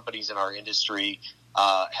 Other companies in our industry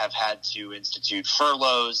have had to institute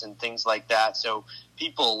furloughs and things like that. So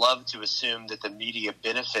people love to assume that the media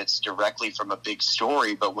benefits directly from a big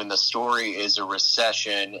story, but when the story is a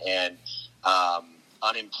recession and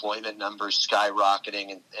unemployment numbers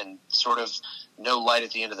skyrocketing and sort of no light at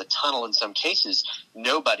the end of the tunnel in some cases,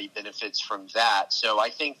 nobody benefits from that. So I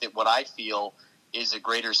think that what I feel is a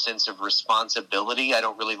greater sense of responsibility. I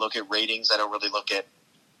don't really look at ratings. I don't really look at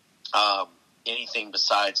anything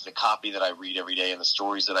besides the copy that I read every day and the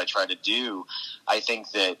stories that I try to do. I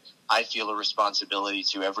think that I feel a responsibility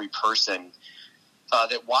to every person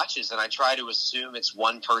that watches, and I try to assume it's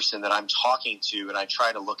one person that I'm talking to, and I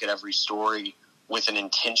try to look at every story with an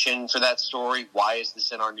intention for that story. Why is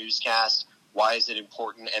this in our newscast? Why is it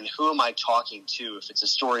important? And who am I talking to? If it's a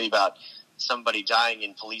story about somebody dying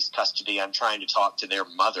in police custody, I'm trying to talk to their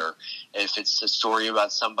mother. If it's a story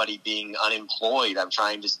about somebody being unemployed, I'm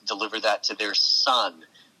trying to deliver that to their son.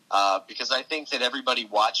 Because I think that everybody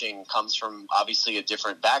watching comes from obviously a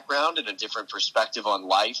different background and a different perspective on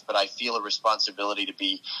life, but I feel a responsibility to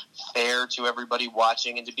be fair to everybody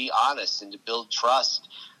watching and to be honest and to build trust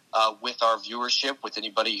with our viewership, with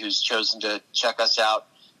anybody who's chosen to check us out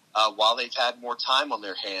while they've had more time on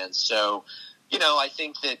their hands. So, I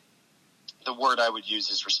think that the word I would use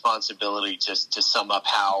is responsibility to sum up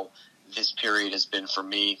how this period has been for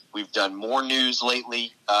me. We've done more news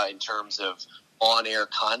lately in terms of on-air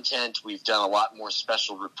content. We've done a lot more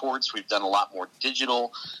special reports. We've done a lot more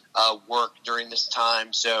digital work during this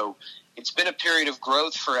time. So it's been a period of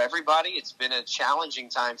growth for everybody. It's been a challenging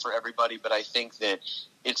time for everybody, but I think that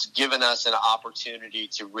it's given us an opportunity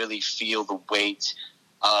to really feel the weight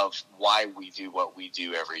of why we do what we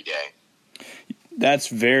do every day.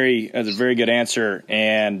 That's a very good answer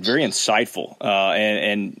and very insightful,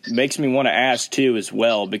 and makes me want to ask too as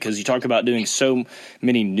well, because you talk about doing so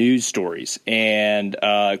many news stories, and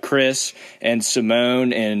Chris and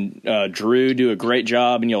Simone and Drew do a great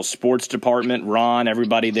job in your sports department. Ron,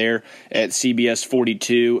 everybody there at CBS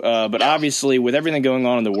 42, but obviously with everything going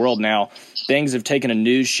on in the world now, things have taken a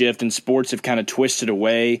news shift and sports have kind of twisted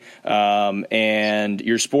away, and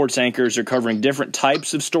your sports anchors are covering different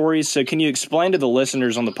types of stories. So can you explain to the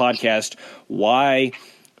listeners on the podcast why,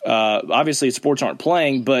 obviously sports aren't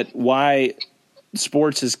playing, but why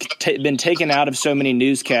sports has been taken out of so many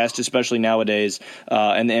newscasts, especially nowadays,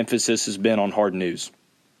 and the emphasis has been on hard news?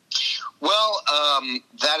 Well,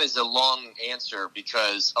 that is a long answer,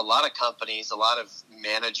 because a lot of companies, a lot of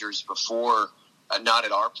managers before, not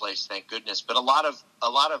at our place, thank goodness, but a lot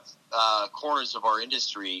of corners of our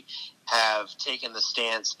industry have taken the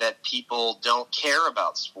stance that people don't care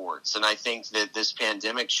about sports, and I think that this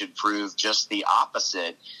pandemic should prove just the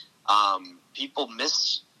opposite. People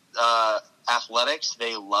miss athletics;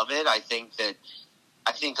 they love it. I think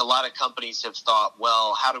a lot of companies have thought,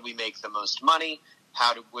 well, how do we make the most money?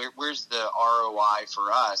 Where's the ROI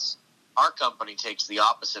for us? Our company takes the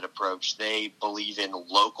opposite approach. They believe in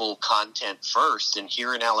local content first. And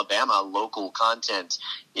here in Alabama, local content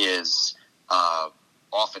is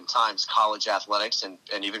oftentimes college athletics and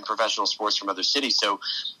even professional sports from other cities. So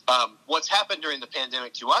what's happened during the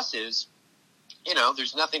pandemic to us is,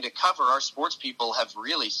 there's nothing to cover. Our sports people have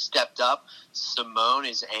really stepped up. Simone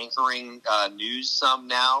is anchoring news some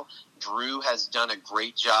now. Drew has done a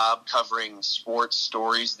great job covering sports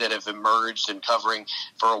stories that have emerged and covering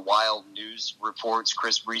for a while news reports.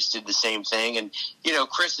 Chris Brees did the same thing. And,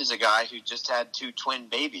 Chris is a guy who just had 2 twin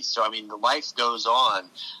babies. So, the life goes on.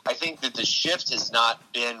 I think that the shift has not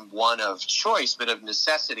been one of choice, but of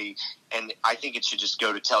necessity. And I think it should just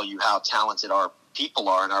go to tell you how talented our people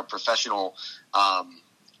are and our professional,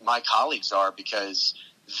 my colleagues are, because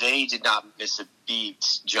they did not miss a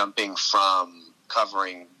beat jumping from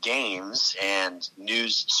covering games and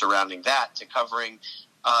news surrounding that to covering,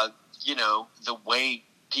 the way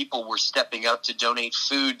people were stepping up to donate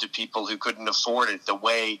food to people who couldn't afford it, the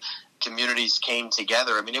way communities came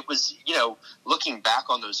together. It was, looking back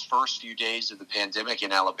on those first few days of the pandemic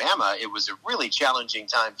in Alabama, it was a really challenging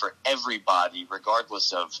time for everybody,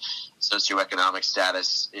 regardless of socioeconomic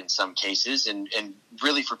status in some cases. And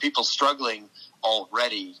really for people struggling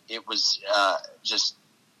already, it was just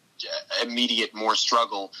immediate more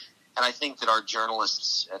struggle. And I think that our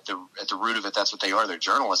journalists at the root of it, that's what they are. They're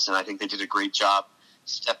journalists. And I think they did a great job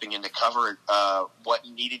stepping in to cover what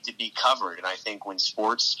needed to be covered. And I think when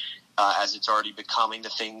sports, as it's already becoming the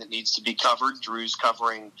thing that needs to be covered, Drew's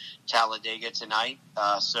covering Talladega tonight.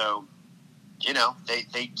 So,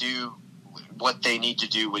 they do what they need to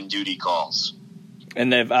do when duty calls.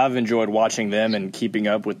 And I've enjoyed watching them and keeping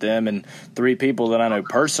up with them. And 3 people that I know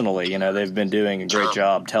personally, they've been doing a great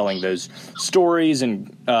job telling those stories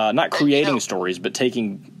and not creating stories, but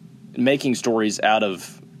making stories out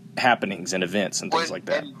of happenings and events and things like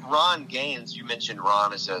that. And Ron Gaines, you mentioned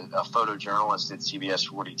Ron as a photojournalist at CBS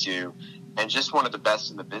 42, and just one of the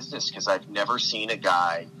best in the business, because I've never seen a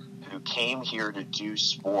guy who came here to do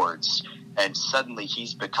sports and suddenly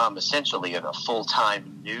he's become essentially a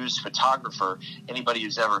full-time news photographer. Anybody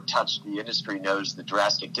who's ever touched the industry knows the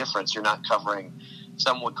drastic difference. You're not covering,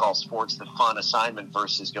 some would call sports the fun assignment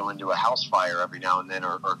versus going to a house fire every now and then,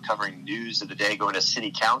 or covering news of the day, going to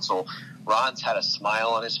city council. Ron's had a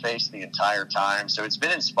smile on his face the entire time. So it's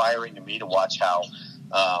been inspiring to me to watch how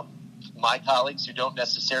my colleagues who don't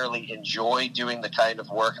necessarily enjoy doing the kind of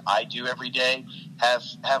work I do every day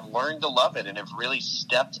have learned to love it and have really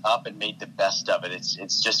stepped up and made the best of it.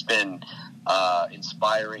 It's just been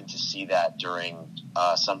inspiring to see that during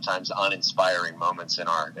sometimes uninspiring moments in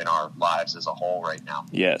our lives as a whole right now.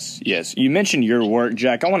 Yes. You mentioned your work,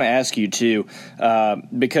 Jack. I want to ask you too,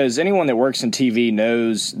 because anyone that works in TV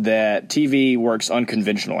knows that TV works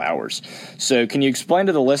unconventional hours. So can you explain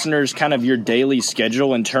to the listeners kind of your daily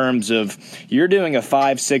schedule in terms of you're doing a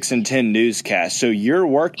 5, 6, and 10 newscast. So your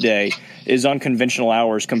work day is unconventional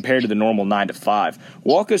hours compared to the normal 9 to 5.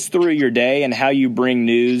 Walk us through your day and how you bring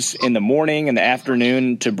news in the morning and the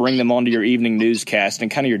afternoon to bring them onto your evening newscast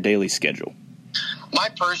and kind of your daily schedule. My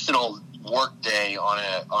personal work day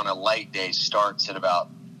on a light day starts at about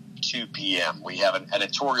 2 p.m. We have an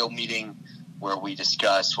editorial meeting where we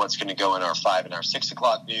discuss what's going to go in our 5 and our 6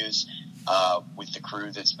 o'clock news with the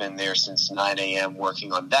crew that's been there since 9 a.m.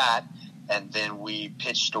 working on that. And then we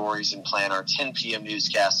pitch stories and plan our 10 p.m.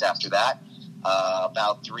 newscast after that.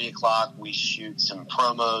 About 3 o'clock, we shoot some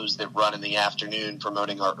promos that run in the afternoon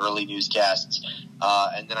promoting our early newscasts.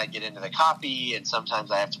 And then I get into the copy, and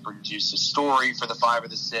sometimes I have to produce a story for the 5 or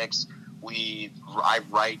the 6. I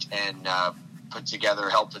write and help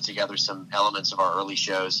put together some elements of our early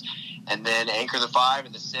shows. And then anchor the 5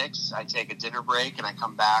 and the 6. I take a dinner break, and I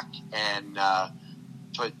come back and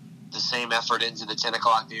put the same effort into the 10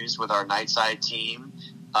 o'clock news with our Nightside team.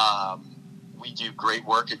 We do great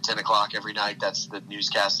work at 10 o'clock every night. That's the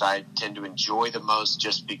newscast I tend to enjoy the most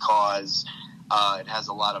just because it has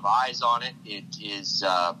a lot of eyes on it. It is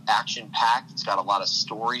action-packed. It's got a lot of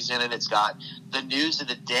stories in it. It's got the news of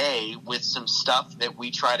the day with some stuff that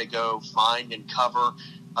we try to go find and cover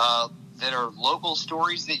that are local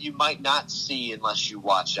stories that you might not see unless you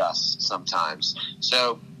watch us sometimes.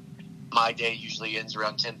 So my day usually ends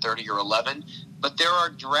around 10:30 or 11. But there are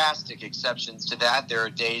drastic exceptions to that. There are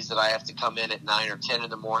days that I have to come in at 9 or 10 in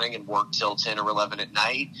the morning and work till 10 or 11 at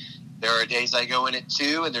night. There are days I go in at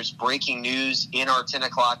 2, and there's breaking news in our 10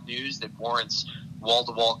 o'clock news that warrants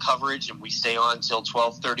wall-to-wall coverage, and we stay on till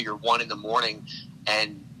 12:30 or 1 in the morning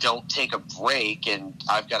and don't take a break. And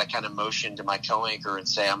I've got to kind of motion to my co-anchor and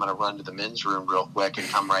say, I'm going to run to the men's room real quick and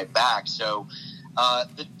come right back. So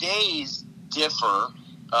the days differ.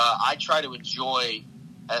 I try to enjoy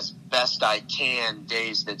as best I can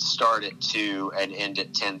days that start at 2 and end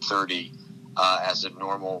at 10:30 as a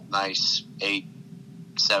normal, nice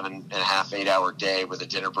 7.5, 8 hour day with a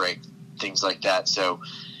dinner break, things like that. So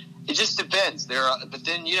it just depends. But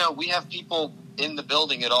then, we have people in the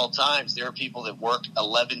building at all times. There are people that work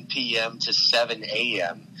 11 p.m. to 7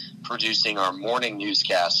 a.m. producing our morning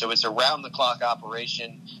newscast. So it's a round-the-clock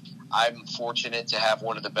operation. I'm fortunate to have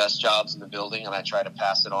one of the best jobs in the building, and I try to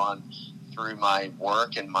pass it on through my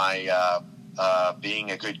work and my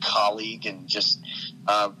being a good colleague and just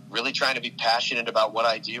really trying to be passionate about what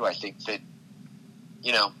I do. I think that,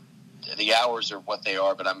 the hours are what they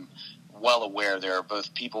are, but I'm well aware there are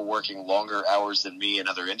both people working longer hours than me in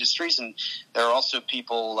other industries, and there are also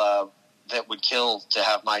people that would kill to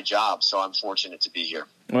have my job, so I'm fortunate to be here.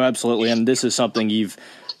 Well, absolutely, and this is something you've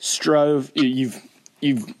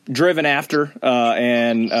driven after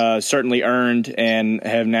and certainly earned, and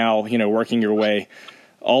have now, working your way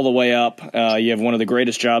all the way up. You have one of the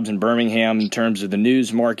greatest jobs in Birmingham in terms of the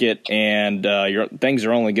news market, and things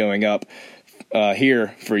are only going up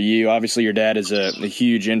here for you. Obviously, your dad is a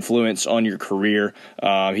huge influence on your career.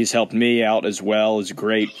 He's helped me out as well as a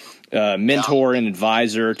great mentor and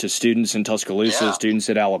advisor to students in Tuscaloosa, students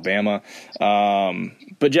at Alabama.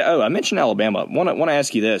 But I mentioned Alabama. Want to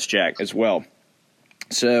ask you this, Jack, as well.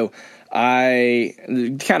 So I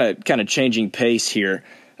kind of changing pace here.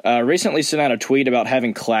 Recently sent out a tweet about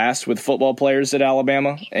having class with football players at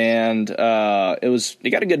Alabama, and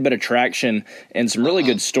it got a good bit of traction and some really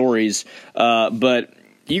good stories. But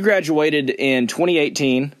you graduated in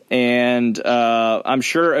 2018, and I'm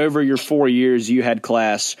sure over your 4 years you had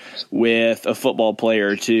class with a football player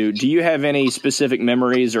or two. Do you have any specific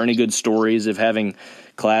memories or any good stories of having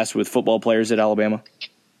class with football players at Alabama?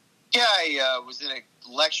 Yeah, I was in a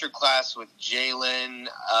lecture class with Jalen,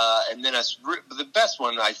 and then the best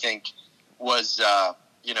one I think was,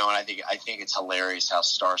 and I think it's hilarious how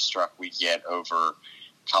starstruck we get over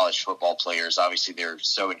college football players. Obviously, they're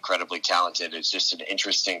so incredibly talented. It's just an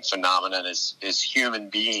interesting phenomenon as human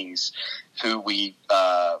beings who we,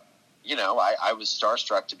 I was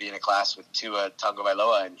starstruck to be in a class with Tua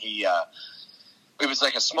Tagovailoa, and it was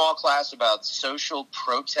like a small class about social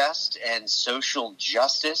protest and social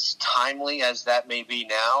justice, timely as that may be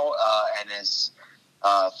now, and as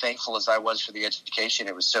thankful as I was for the education,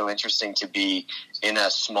 it was so interesting to be in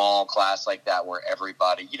a small class like that where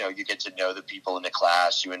everybody, you get to know the people in the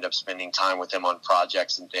class, you end up spending time with them on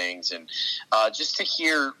projects and things, and just to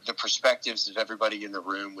hear the perspectives of everybody in the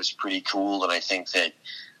room was pretty cool, and I think that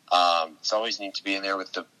it's always neat to be in there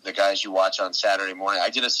with the guys you watch on Saturday morning. I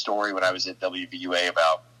did a story when I was at WVUA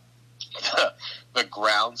about the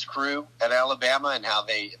grounds crew at Alabama and how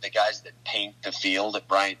the guys that paint the field at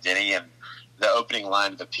Bryant-Denny, and the opening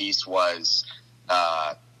line of the piece was,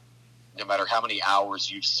 no matter how many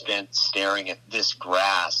hours you've spent staring at this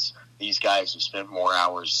grass, these guys have spent more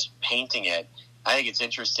hours painting it. I think it's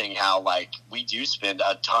interesting how, we do spend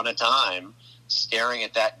a ton of time staring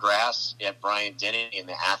at that grass at Bryant-Denny and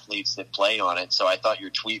the athletes that play on it. So I thought your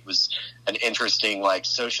tweet was an interesting,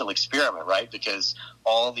 social experiment, right? Because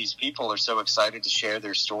all these people are so excited to share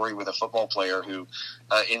their story with a football player who,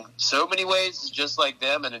 in so many ways, is just like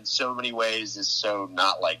them, and in so many ways is so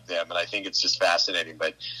not like them. And I think it's just fascinating.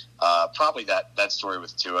 But probably that story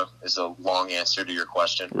with Tua is a long answer to your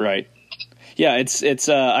question. Right. Yeah, it's.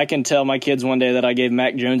 I can tell my kids one day that I gave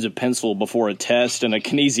Mac Jones a pencil before a test in a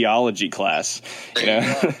kinesiology class. You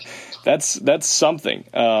know, that's something.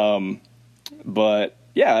 But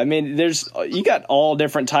yeah, I mean, you got all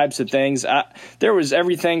different types of things. There was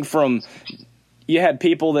everything from. You had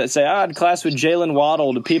people that say, I had class with Jalen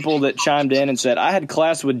Waddle, to people that chimed in and said, I had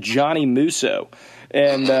class with Johnny Musso.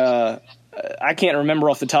 And I can't remember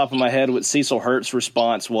off the top of my head what Cecil Hurt's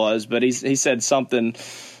response was, but he said something,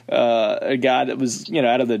 a guy that was,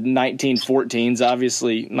 out of the 1914s,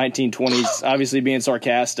 obviously 1920s, obviously being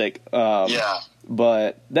sarcastic.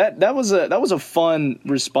 But that was a fun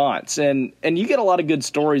response. And you get a lot of good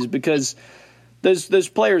stories because those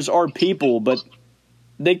players are people, but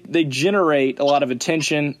they generate a lot of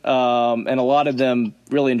attention, and a lot of them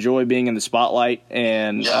really enjoy being in the spotlight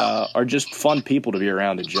and are just fun people to be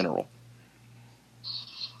around in general.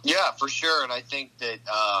 Yeah, for sure. And I think that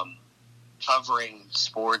covering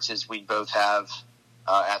sports, as we both have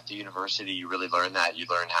at the university, you really learn that. You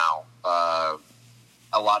learn how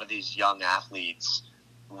a lot of these young athletes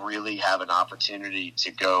really have an opportunity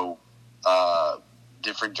to go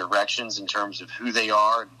different directions in terms of who they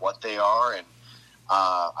are and what they are. And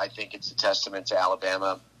I think it's a testament to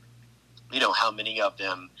Alabama, how many of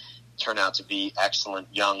them turn out to be excellent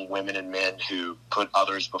young women and men who put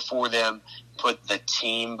others before them, put the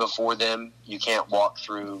team before them. You can't walk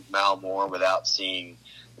through Malmore without seeing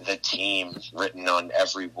the team written on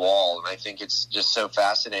every wall. And I think it's just so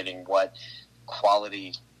fascinating what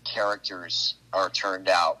quality characters are turned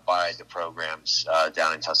out by the programs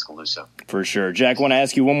down in Tuscaloosa. For sure. Jack, I want to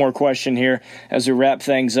ask you one more question here as we wrap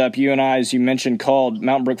things up. You and I, as you mentioned, called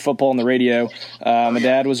Mountain Brook football on the radio. My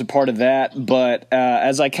dad was a part of that, but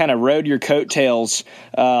as I kind of rode your coattails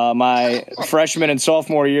my freshman and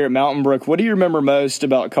sophomore year at Mountain Brook, what do you remember most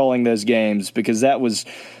about calling those games? Because that was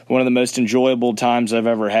one of the most enjoyable times I've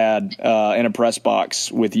ever had in a press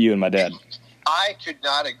box with you and my dad. I could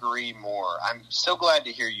not agree more. I'm so glad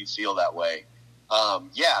to hear you feel that way.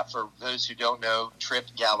 For those who don't know, Trip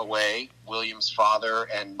Gallo-Way, William's father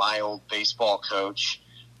and my old baseball coach,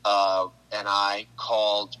 and I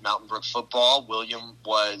called Mountain Brook football. William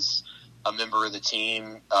was a member of the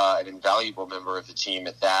team, an invaluable member of the team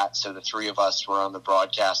at that. So the three of us were on the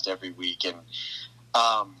broadcast every week. And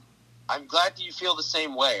I'm glad that you feel the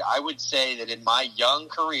same way. I would say that in my young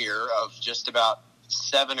career of just about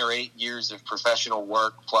 7 or 8 years of professional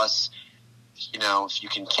work, plus, if you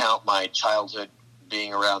can count my childhood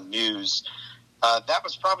being around news, that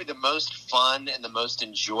was probably the most fun and the most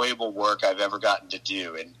enjoyable work I've ever gotten to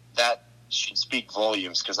do. And that should speak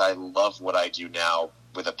volumes because I love what I do now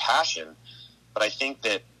with a passion. But I think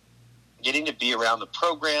that getting to be around the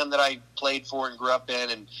program that I played for and grew up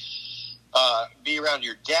in, and be around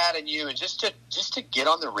your dad and you, and just to get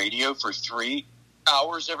on the radio for 3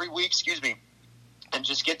 hours every week, and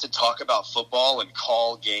just get to talk about football and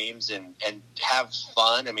call games and have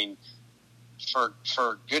fun. I mean,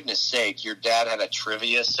 for goodness sake, your dad had a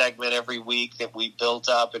trivia segment every week that we built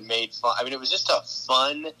up and made fun. I mean, it was just a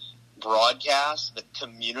fun broadcast. The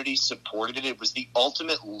community supported it. It was the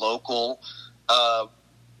ultimate local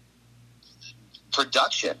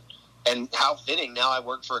production. And how fitting, now I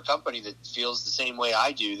work for a company that feels the same way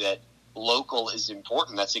I do, that local is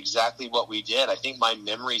important. That's exactly what we did. I think my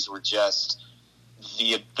memories were just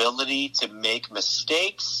the ability to make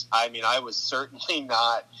mistakes. I mean, I was certainly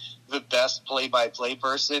not the best play-by-play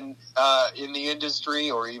person in the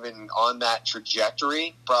industry or even on that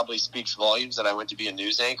trajectory. Probably speaks volumes that I went to be a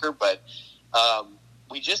news anchor, but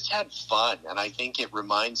we just had fun. And I think it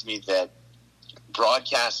reminds me that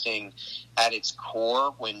broadcasting at its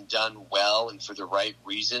core, when done well and for the right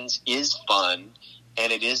reasons, is fun.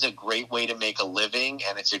 And it is a great way to make a living,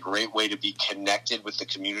 and it's a great way to be connected with the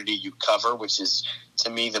community you cover, which is, to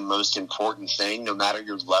me, the most important thing. No matter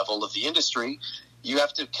your level of the industry, you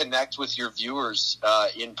have to connect with your viewers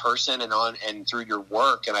in person and through your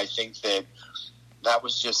work. And I think that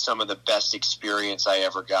was just some of the best experience I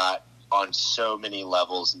ever got on so many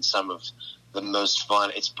levels, and some of the most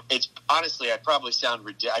fun. It's honestly, I probably sound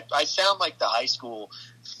ridiculous. I sound like the high school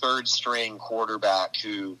third string quarterback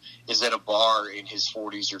who is at a bar in his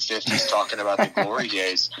 40s or 50s talking about the glory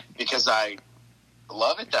days, because I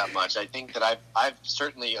love it that much. I think that I've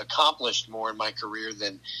certainly accomplished more in my career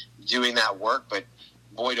than doing that work, but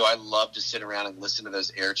boy, do I love to sit around and listen to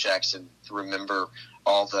those air checks and remember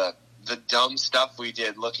all the dumb stuff we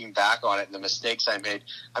did looking back on it and the mistakes I made.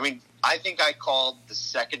 I mean, I think I called the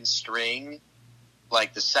second string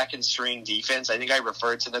defense. I think I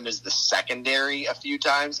referred to them as the secondary a few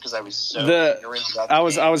times because I was so ignorant about the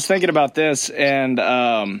game. I was thinking about this, and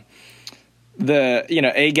the,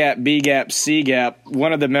 A gap, B gap, C gap,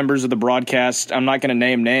 one of the members of the broadcast, I'm not going to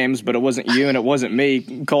name names, but it wasn't you and it wasn't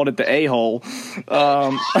me, called it the a-hole.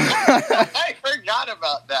 I forgot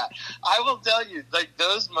about that. I will tell you,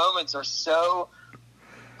 those moments are so...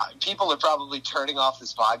 People are probably turning off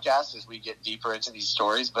this podcast as we get deeper into these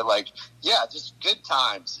stories, but just good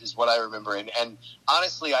times is what I remember. And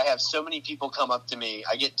honestly, I have so many people come up to me.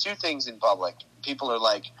 I get two things in public. People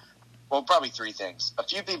are probably three things. A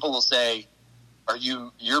few people will say,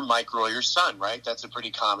 you're Mike Roy, your son, right? That's a pretty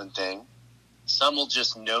common thing. Some will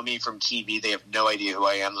just know me from TV. They have no idea who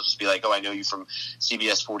I am. They'll just be like, oh, I know you from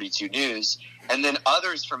CBS 42 News. And then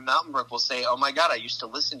others from Mountain Brook will say, oh, my God, I used to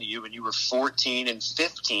listen to you when you were 14 and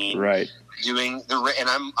 15. Right.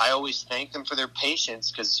 And I always thank them for their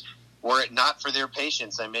patience, because were it not for their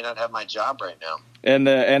patience, I may not have my job right now. And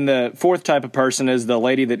the fourth type of person is the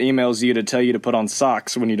lady that emails you to tell you to put on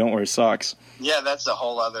socks when you don't wear socks. Yeah, that's a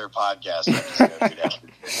whole other podcast episode.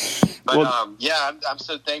 But, I'm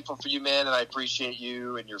so thankful for you, man, and I appreciate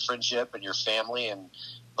you and your friendship and your family, and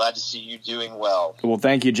glad to see you doing well. Well,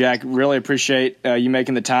 thank you, Jack. Really appreciate you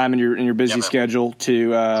making the time in your busy schedule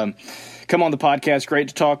to come on the podcast. Great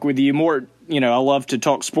to talk with you. More, I love to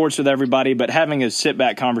talk sports with everybody, but having a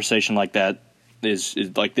sit-back conversation like that is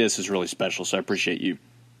really special, so I appreciate you.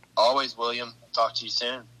 Always, William. Talk to you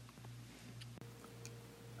soon.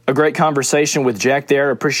 A great conversation with Jack there.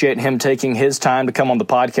 Appreciate him taking his time to come on the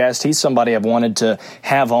podcast. He's somebody I've wanted to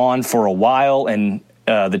have on for a while, and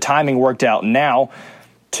the timing worked out now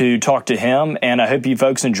to talk to him, and I hope you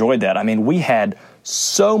folks enjoyed that. I mean, we had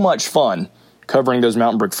so much fun covering those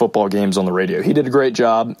Mountain Brook football games on the radio. He did a great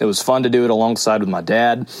job. It was fun to do it alongside with my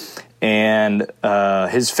dad and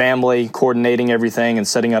his family, coordinating everything and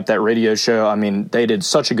setting up that radio show. I mean, they did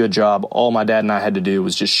such a good job. All my dad and I had to do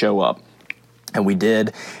was just show up. And we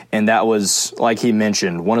did, and that was, like he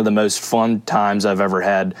mentioned, one of the most fun times I've ever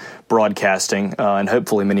had broadcasting, and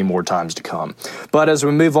hopefully many more times to come. But as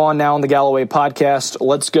we move on now on the Gallo-Way podcast,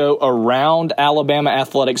 let's go around Alabama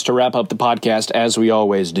athletics to wrap up the podcast, as we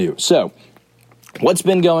always do. So, what's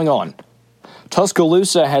been going on?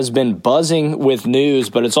 Tuscaloosa has been buzzing with news,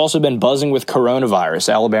 but it's also been buzzing with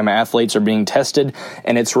coronavirus. Alabama athletes are being tested,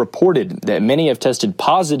 and it's reported that many have tested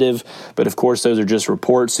positive, but of course those are just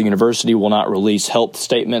reports. The university will not release health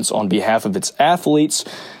statements on behalf of its athletes.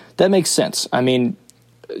 That makes sense. I mean,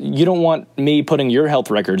 you don't want me putting your health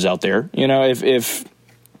records out there,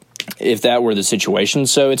 if that were the situation.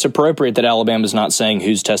 So it's appropriate that Alabama's not saying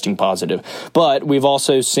who's testing positive. But we've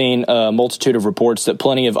also seen a multitude of reports that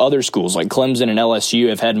plenty of other schools like Clemson and LSU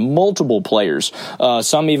have had multiple players,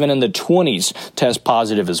 some even in the 20s, test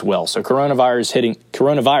positive as well. So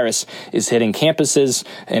coronavirus is hitting campuses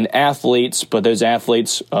and athletes, but those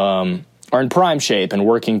athletes are in prime shape and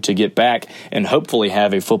working to get back and hopefully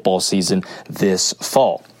have a football season this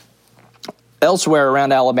fall. Elsewhere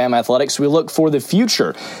around Alabama athletics, we look for the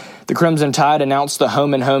future. The Crimson Tide announced the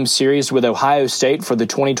home-and-home series with Ohio State for the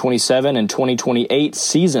 2027 and 2028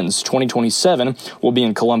 seasons. 2027 will be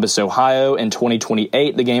in Columbus, Ohio, and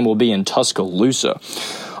 2028, the game will be in Tuscaloosa.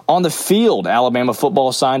 On the field, Alabama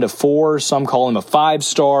football signed a 4, some call him a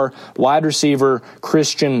 5-star, wide receiver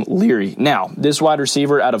Christian Leary. Now, this wide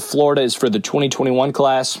receiver out of Florida is for the 2021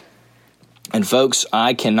 class. And folks,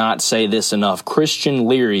 I cannot say this enough. Christian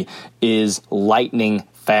Leary is lightning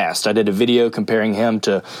fast. I did a video comparing him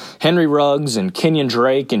to Henry Ruggs and Kenyon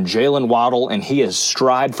Drake and Jalen Waddle, and he is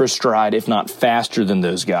stride for stride, if not faster than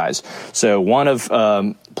those guys. So one of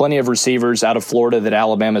plenty of receivers out of Florida that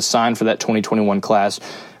Alabama signed for that 2021 class.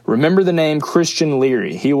 Remember the name Christian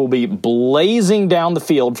Leary. He will be blazing down the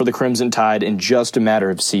field for the Crimson Tide in just a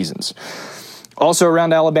matter of seasons. Also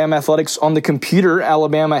around Alabama athletics, on the computer,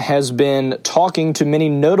 Alabama has been talking to many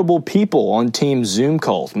notable people on team Zoom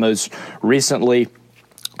calls. Most recently,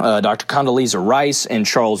 Dr. Condoleezza Rice and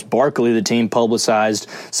Charles Barkley, the team publicized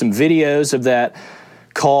some videos of that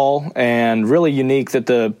call, and really unique that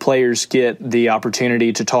the players get the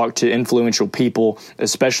opportunity to talk to influential people,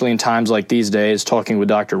 especially in times like these days, talking with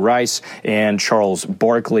Dr. Rice and Charles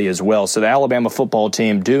Barkley as well. So the Alabama football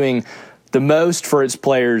team doing the most for its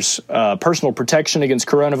players' personal protection against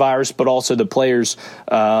coronavirus, but also the players'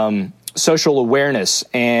 social awareness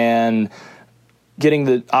and getting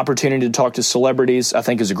the opportunity to talk to celebrities, I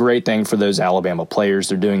think is a great thing for those Alabama players.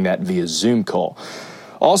 They're doing that via Zoom call.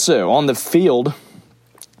 Also, on the field,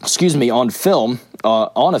 on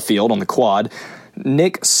a field, on the quad,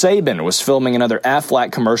 Nick Saban was filming another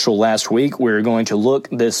Aflac commercial last week. We're going to look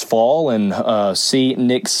this fall and see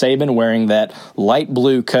Nick Saban wearing that light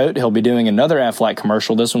blue coat. He'll be doing another Aflac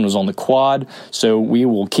commercial. This one was on the quad, so we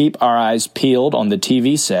will keep our eyes peeled on the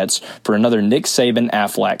TV sets for another Nick Saban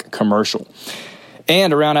Aflac commercial.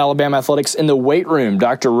 And around Alabama athletics in the weight room,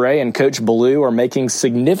 Dr. Ray and Coach Ballou are making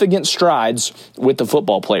significant strides with the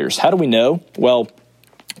football players. How do we know? Well,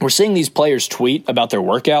 we're seeing these players tweet about their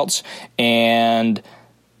workouts, and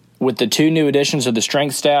with the 2 new additions of the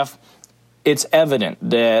strength staff, it's evident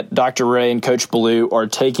that Dr. Ray and Coach Ballou are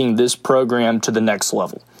taking this program to the next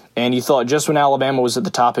level. And you thought just when Alabama was at the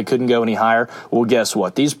top, it couldn't go any higher. Well, guess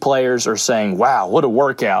what? These players are saying, wow, what a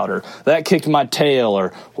workout, or that kicked my tail,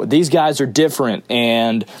 or well, these guys are different.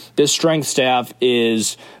 And this strength staff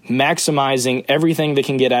is maximizing everything they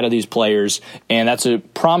can get out of these players. And that's a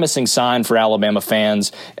promising sign for Alabama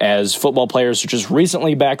fans, as football players are just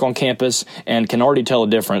recently back on campus and can already tell a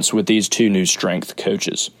difference with these 2 new strength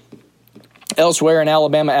coaches. Elsewhere in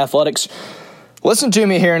Alabama athletics, listen to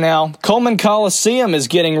me here now. Coleman Coliseum is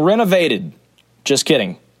getting renovated. Just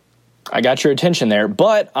kidding. I got your attention there,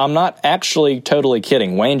 but I'm not actually totally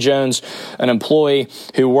kidding. Wayne Jones, an employee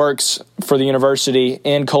who works for the university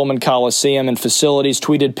in Coleman Coliseum and facilities,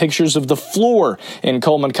 tweeted pictures of the floor in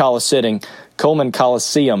Coleman Coliseum, getting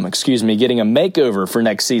a makeover for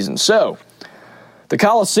next season. So, the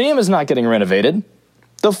Coliseum is not getting renovated.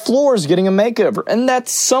 The floor is getting a makeover, and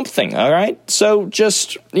that's something, all right? So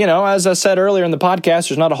just, as I said earlier in the podcast,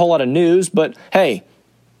 there's not a whole lot of news, but hey,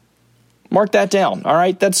 mark that down, all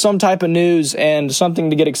right? That's some type of news and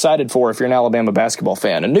something to get excited for if you're an Alabama basketball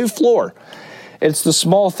fan. A new floor. It's the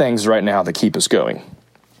small things right now that keep us going.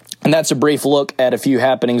 And that's a brief look at a few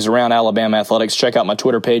happenings around Alabama athletics. Check out my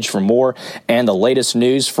Twitter page for more and the latest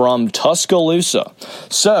news from Tuscaloosa.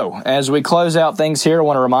 So, as we close out things here, I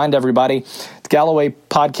want to remind everybody, the Gallo-Way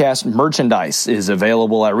podcast merchandise is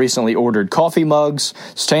available. I recently ordered coffee mugs,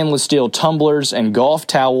 stainless steel tumblers, and golf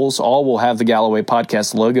towels. All will have the Gallo-Way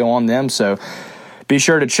podcast logo on them, so be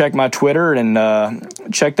sure to check my Twitter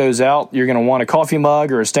and check those out. You're going to want a coffee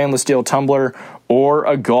mug or a stainless steel tumbler or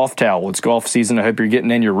a golf towel. It's golf season. I hope you're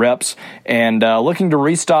getting in your reps. And looking to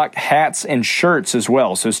restock hats and shirts as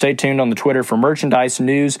well. So stay tuned on the Twitter for merchandise,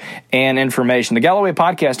 news, and information. The Gallo-Way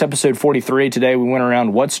Podcast, episode 43. Today we went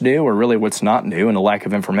around what's new, or really what's not new, and a lack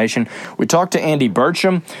of information. We talked to Andy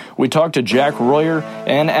Burcham. We talked to Jack Royer.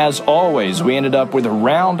 And as always, we ended up with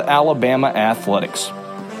Around Alabama Athletics.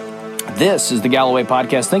 This is the Gallo-Way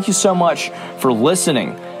Podcast. Thank you so much for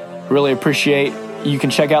listening. Really appreciate. You can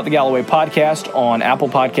check out the Gallo-Way Podcast on Apple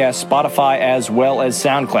Podcasts, Spotify, as well as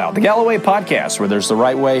SoundCloud. The Gallo-Way Podcast, where there's the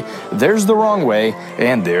right way, there's the wrong way,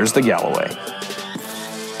 and there's the Gallo-Way.